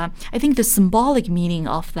 But I think the symbolic meaning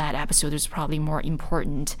of that episode is probably more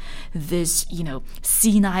important. This,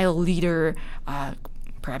 senile leader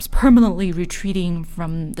perhaps permanently retreating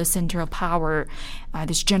from the center of power,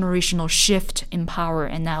 this generational shift in power,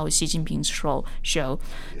 and now Xi Jinping's show.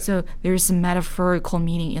 Yeah. So there's some metaphorical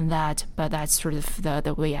meaning in that, but that's sort of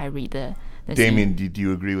the way I read the Damien, do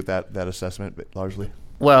you agree with that assessment largely?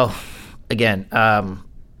 Well, again,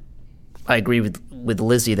 I I agree with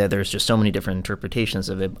Lizzi that there's just so many different interpretations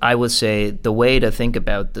of it. I would say the way to think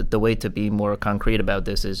about the way to be more concrete about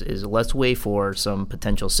this is let's wait for some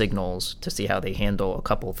potential signals to see how they handle a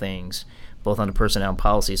couple things, both on the personnel and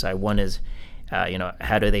policy side. One is,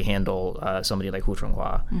 how do they handle somebody like Hu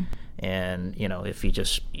Chunhua? And, if he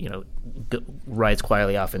just, rides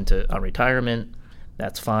quietly off into retirement,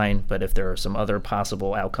 that's fine. But if there are some other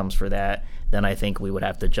possible outcomes for that, then I think we would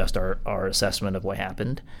have to adjust our assessment of what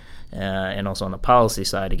happened. And also on the policy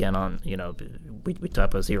side, again, we talk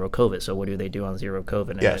about zero COVID. So what do they do on zero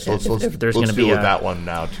COVID? Yeah, so let's deal with that one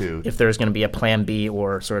now too. If there's going to be a plan B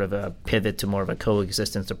or sort of a pivot to more of a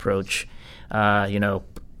coexistence approach, I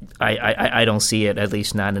don't see it, at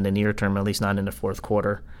least not in the near term, at least not in the fourth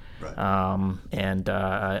quarter. Right.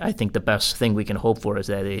 I think the best thing we can hope for is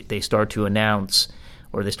that they start to announce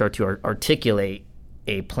or they start to articulate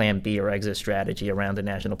a plan B or exit strategy around the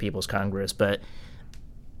National People's Congress. But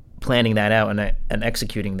planning that out and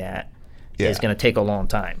executing that is going to take a long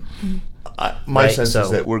time. My sense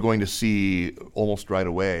is that we're going to see almost right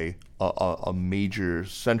away a major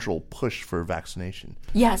central push for vaccination.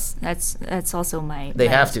 Yes, that's also my. They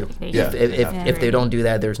have to. If they don't do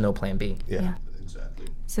that, there's no plan B. Yeah. Exactly.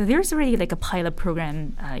 So there's already like a pilot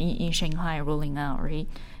program in Shanghai rolling out, right,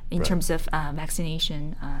 in terms of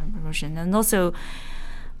vaccination promotion, and also.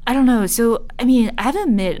 I don't know. So, I have to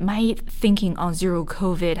admit, my thinking on zero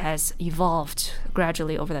COVID has evolved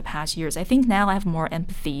gradually over the past years. I think now I have more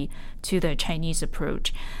empathy to the Chinese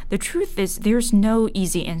approach. The truth is, there's no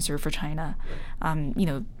easy answer for China.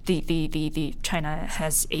 The China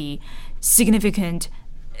has a significant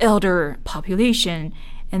elder population,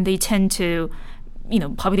 and they tend to.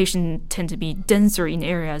 Population tend to be denser in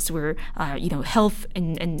areas where, health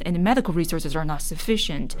and medical resources are not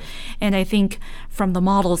sufficient. And I think from the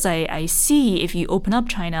models I see, if you open up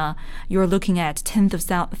China, you're looking at tens of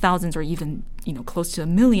thousands or even, close to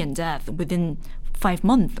 1 million deaths within 5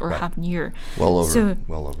 months or half a year. Well over.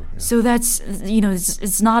 Yeah. So that's,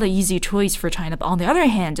 it's not an easy choice for China. But on the other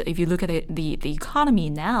hand, if you look at the economy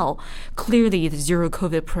now, clearly the zero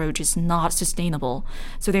COVID approach is not sustainable.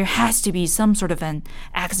 So there has to be some sort of an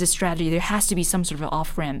exit strategy. There has to be some sort of an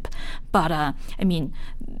off-ramp. But, Xi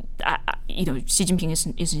Jinping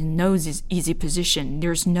is in no easy position.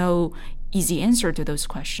 There's no easy answer to those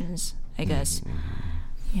questions, I guess.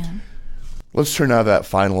 Mm-hmm. Yeah. Let's turn now to that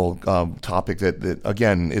final topic that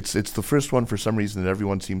again, it's the first one for some reason that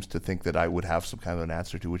everyone seems to think that I would have some kind of an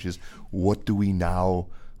answer to, which is what do we now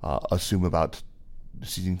assume about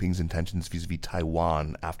Xi Jinping's intentions vis-a-vis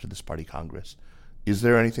Taiwan after this Party Congress? Is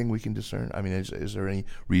there anything we can discern? Is there any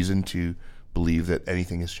reason to believe that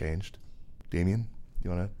anything has changed? Damien, you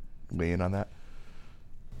want to weigh in on that?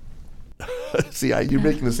 See, you're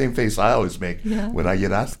making the same face I always make when I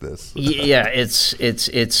get asked this. Yeah, it's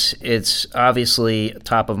obviously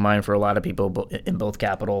top of mind for a lot of people in both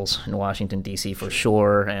capitals, in Washington D.C. for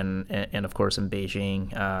sure, and of course in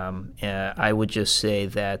Beijing. I would just say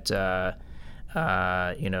that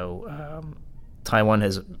Taiwan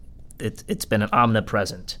has it's been an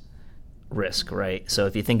omnipresent risk, right? So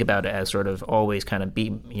if you think about it as sort of always kind of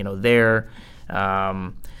there.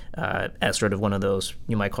 As sort of one of those,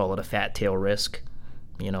 you might call it a fat tail risk,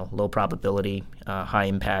 low probability, high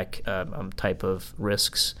impact type of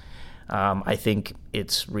risks. I think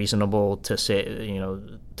it's reasonable to say,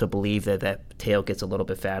 to believe that tail gets a little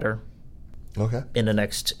bit fatter. Okay. In the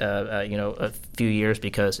next, a few years,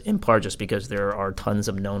 because there are tons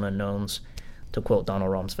of known unknowns, to quote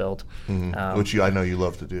Donald Rumsfeld, which I know you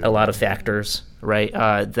love to do. A lot of factors, right,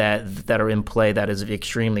 that are in play that is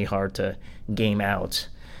extremely hard to game out.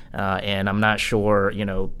 And I'm not sure,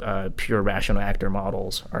 pure rational actor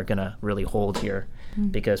models are going to really hold here,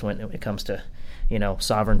 because when it comes to,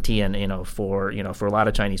 sovereignty and, for a lot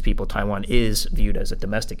of Chinese people, Taiwan is viewed as a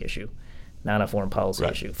domestic issue, not a foreign policy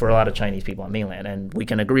issue for a lot of Chinese people on mainland. And we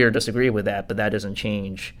can agree or disagree with that, but that doesn't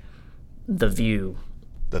change the view.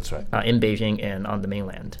 That's right. In Beijing and on the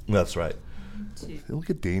mainland. That's right. Look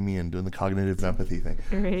at Damien doing the cognitive empathy thing.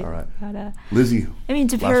 Right. All right. But, Lizzi,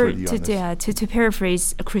 to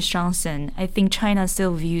paraphrase Chris Johnson, I think China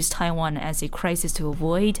still views Taiwan as a crisis to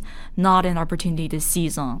avoid, not an opportunity to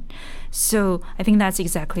seize on. So I think that's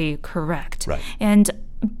exactly correct. Right. And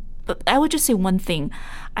I would just say one thing.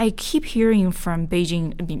 I keep hearing from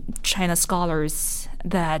China scholars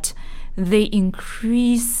that they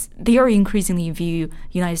are increasingly view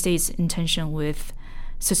United States intention with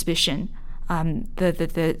suspicion. The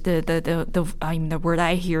word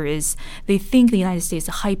I hear is they think the United States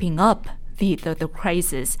is hyping up the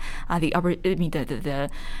crisis, the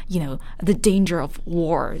danger of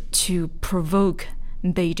war to provoke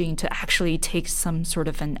Beijing to actually take some sort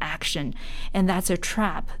of an action. And that's a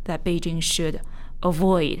trap that Beijing should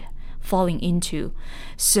avoid falling into.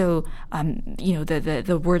 So,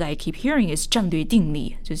 the word I keep hearing is 战略定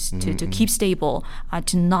力, just to keep stable,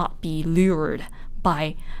 to not be lured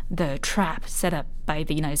by the trap set up by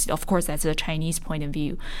the United States. Of course, that's a Chinese point of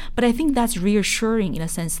view. But I think that's reassuring in a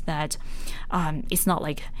sense that it's not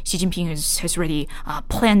like Xi Jinping has already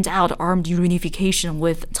planned out armed reunification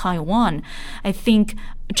with Taiwan. I think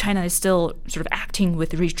China is still sort of acting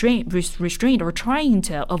with restraint or trying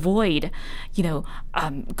to avoid,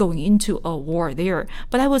 going into a war there.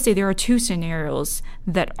 But I would say there are two scenarios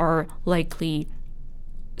that are likely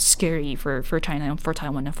scary for China and for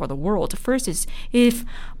Taiwan and for the world. First is if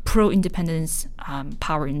pro-independence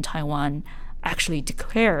power in Taiwan actually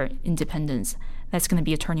declare independence, that's going to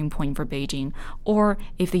be a turning point for Beijing. Or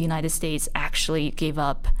if the United States actually gave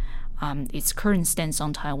up its current stance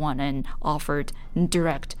on Taiwan and offered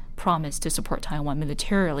direct promise to support Taiwan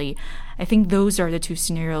militarily, I think those are the two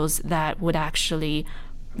scenarios that would actually,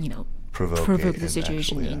 provoke the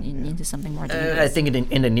situation into something more dangerous. I think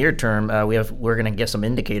in the near term, we're going to get some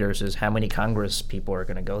indicators as how many Congress people are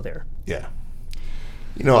going to go there. Yeah.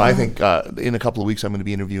 I think in a couple of weeks I'm going to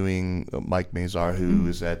be interviewing Mike Mazar, who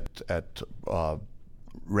is at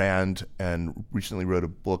RAND and recently wrote a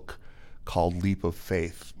book called Leap of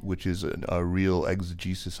Faith, which is a real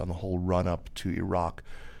exegesis on the whole run-up to Iraq.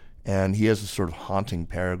 And he has a sort of haunting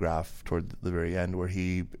paragraph toward the very end where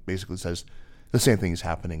he basically says, the same thing is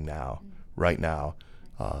happening now, right now.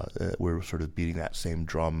 We're sort of beating that same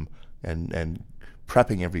drum and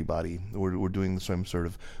prepping everybody. We're doing the same sort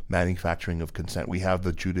of manufacturing of consent. We have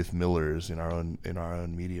the Judith Millers in our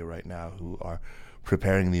own media right now who are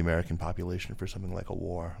preparing the American population for something like a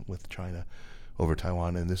war with China over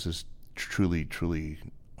Taiwan, and this is truly, truly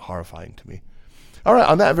horrifying to me. All right,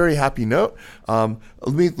 on that very happy note,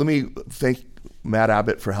 let me thank Matt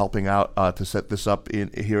Abbott for helping out to set this up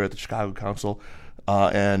here at the Chicago Council,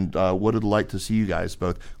 and would like to see you guys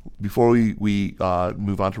both. Before we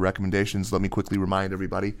move on to recommendations, let me quickly remind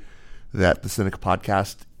everybody that the Sinica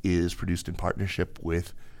podcast is produced in partnership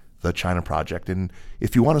with the China Project. And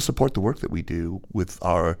if you want to support the work that we do with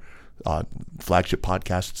our flagship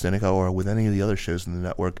podcast, Sinica, or with any of the other shows in the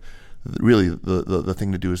network, really the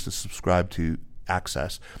thing to do is to subscribe to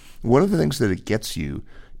Access. One of the things that it gets you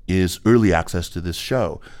is early access to this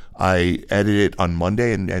show. I edit it on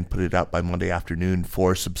Monday and put it out by Monday afternoon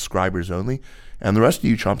for subscribers only. And the rest of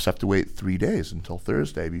you chumps have to wait 3 days until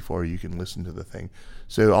Thursday before you can listen to the thing.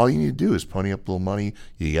 So all you need to do is pony up a little money.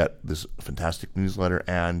 You get this fantastic newsletter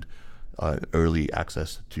and early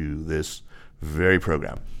access to this very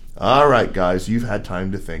program. All right, guys, you've had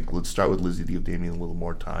time to think. Let's start with Lizzie to give Damien a little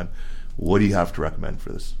more time. What do you have to recommend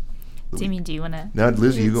for this? Damien, do you want to? No,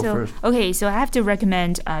 Lizzie, you go first. Okay, so I have to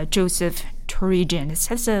recommend Joseph Torigian.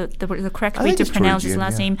 That's the correct way to pronounce his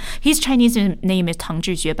last name. His Chinese name is Tang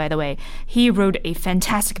Zhixue, by the way. He wrote a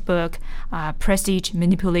fantastic book, Prestige,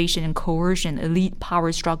 Manipulation, and Coercion, Elite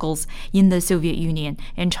Power Struggles in the Soviet Union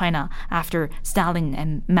and China after Stalin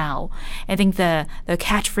and Mao. I think the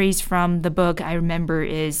catchphrase from the book I remember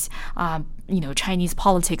is, Chinese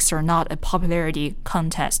politics are not a popularity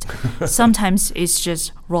contest. Sometimes it's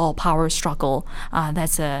just raw power struggle.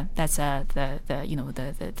 That's the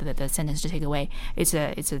sentence to take away. It's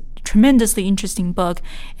a tremendously interesting book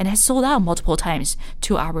and has sold out multiple times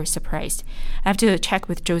to our surprise. I have to check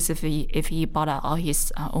with Joseph if he bought out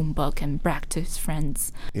his own book and bragged to his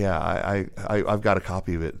friends. Yeah, I've got a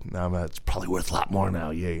copy of it. Now it's probably worth a lot more now.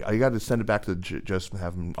 Yay! I got to send it back to Joseph and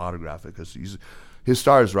have him autograph it because his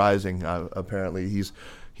star is rising. Apparently, he's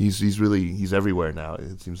everywhere now.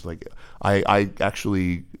 It seems like I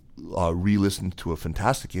actually re-listened to a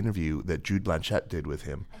fantastic interview that Jude Blanchett did with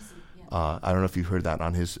him. I don't know if you've heard that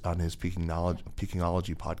on his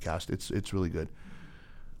Peakingology podcast. It's really good.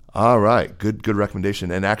 All right, good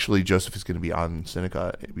recommendation. And actually, Joseph is going to be on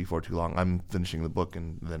Sinica before too long. I'm finishing the book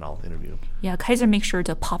and then I'll interview him. Yeah, Kaiser, make sure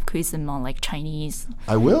to pop quiz him on Chinese.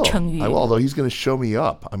 I will. Chengyu. Although he's going to show me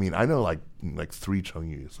up. I mean, I know like 3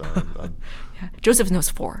 Chengyu. So yeah, Joseph knows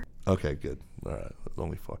 4. Okay, good. All right,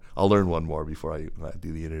 only 4. I'll learn one more before I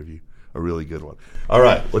do the interview. A really good one. All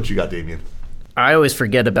right, what you got, Damien? I always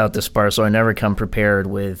forget about this part, so I never come prepared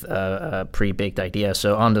with a pre-baked idea.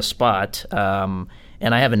 So on the spot,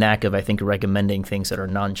 And I have a knack of, I think, recommending things that are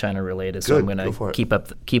non-China related. So I'm going to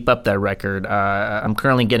keep up that record. I'm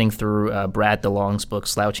currently getting through Brad DeLong's book,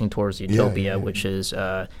 Slouching Towards Utopia, which is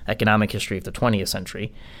economic history of the 20th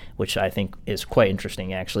century, which I think is quite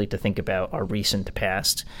interesting, actually, to think about our recent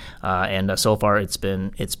past. And so far, it's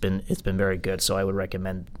been very good. So I would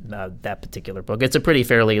recommend that particular book. It's a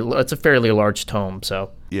fairly large tome. So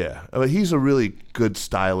yeah, I mean, he's a really good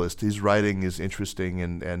stylist. His writing is interesting,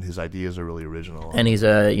 and his ideas are really original. And he's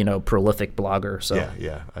a prolific blogger. So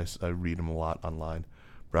yeah, I read him a lot online.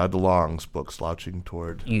 Brad DeLong's book, Slouching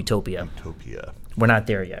Toward Utopia. We're not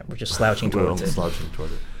there yet. We're just slouching towards it. Slouching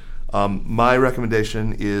toward it. My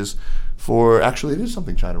recommendation is actually it is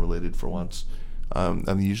something China related for once. I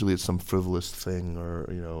mean, usually it's some frivolous thing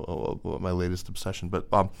or my latest obsession, but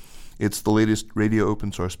it's the latest radio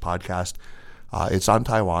open source podcast. It's on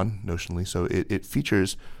Taiwan notionally, so it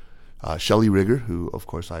features Shelley Rigger, who of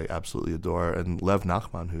course I absolutely adore, and Lev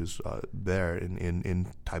Nachman, who's there in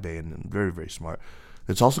Taipei and very, very smart.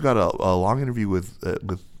 It's also got a long interview with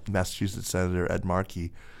Massachusetts Senator Ed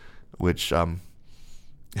Markey, which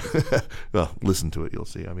well, listen to it, you'll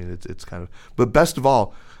see. I mean, it's kind of, but best of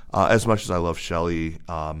all, as much as I love Shelley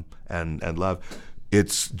and Lev,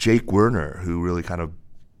 it's Jake Werner who really kind of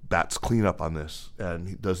bats clean up on this, and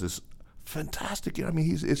he does this fantastic. I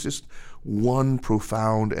mean, it's just one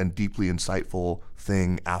profound and deeply insightful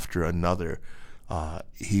thing after another.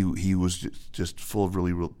 He was just full of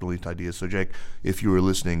really brilliant ideas. So Jake, if you were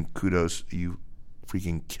listening, kudos, you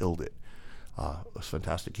freaking killed it. It was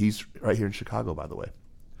fantastic. He's right here in Chicago, by the way.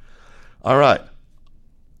 All right.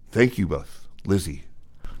 Thank you both. Lizzi.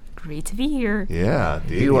 Great to be here. Yeah.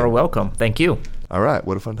 Damien. You are welcome. Thank you. All right.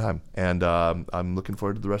 What a fun time. And I'm looking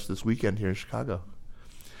forward to the rest of this weekend here in Chicago.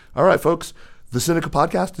 All right, folks. The Sinica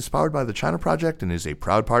Podcast is powered by the China Project and is a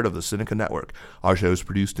proud part of the Sinica Network. Our show is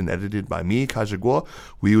produced and edited by me, Kaiser Guo.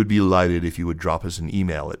 We would be delighted if you would drop us an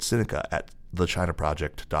email at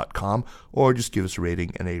sinica@thechinaproject.com or just give us a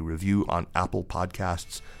rating and a review on Apple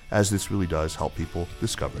Podcasts, as this really does help people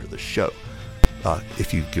discover the show.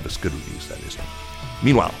 If you give us good reviews, that is.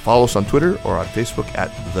 Meanwhile, follow us on Twitter or on Facebook at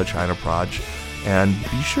The China Proj, and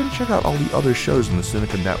be sure to check out all the other shows in the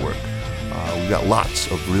Sinica Network. We've got lots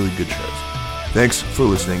of really good shows. Thanks for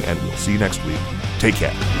listening, and we'll see you next week. Take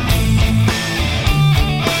care.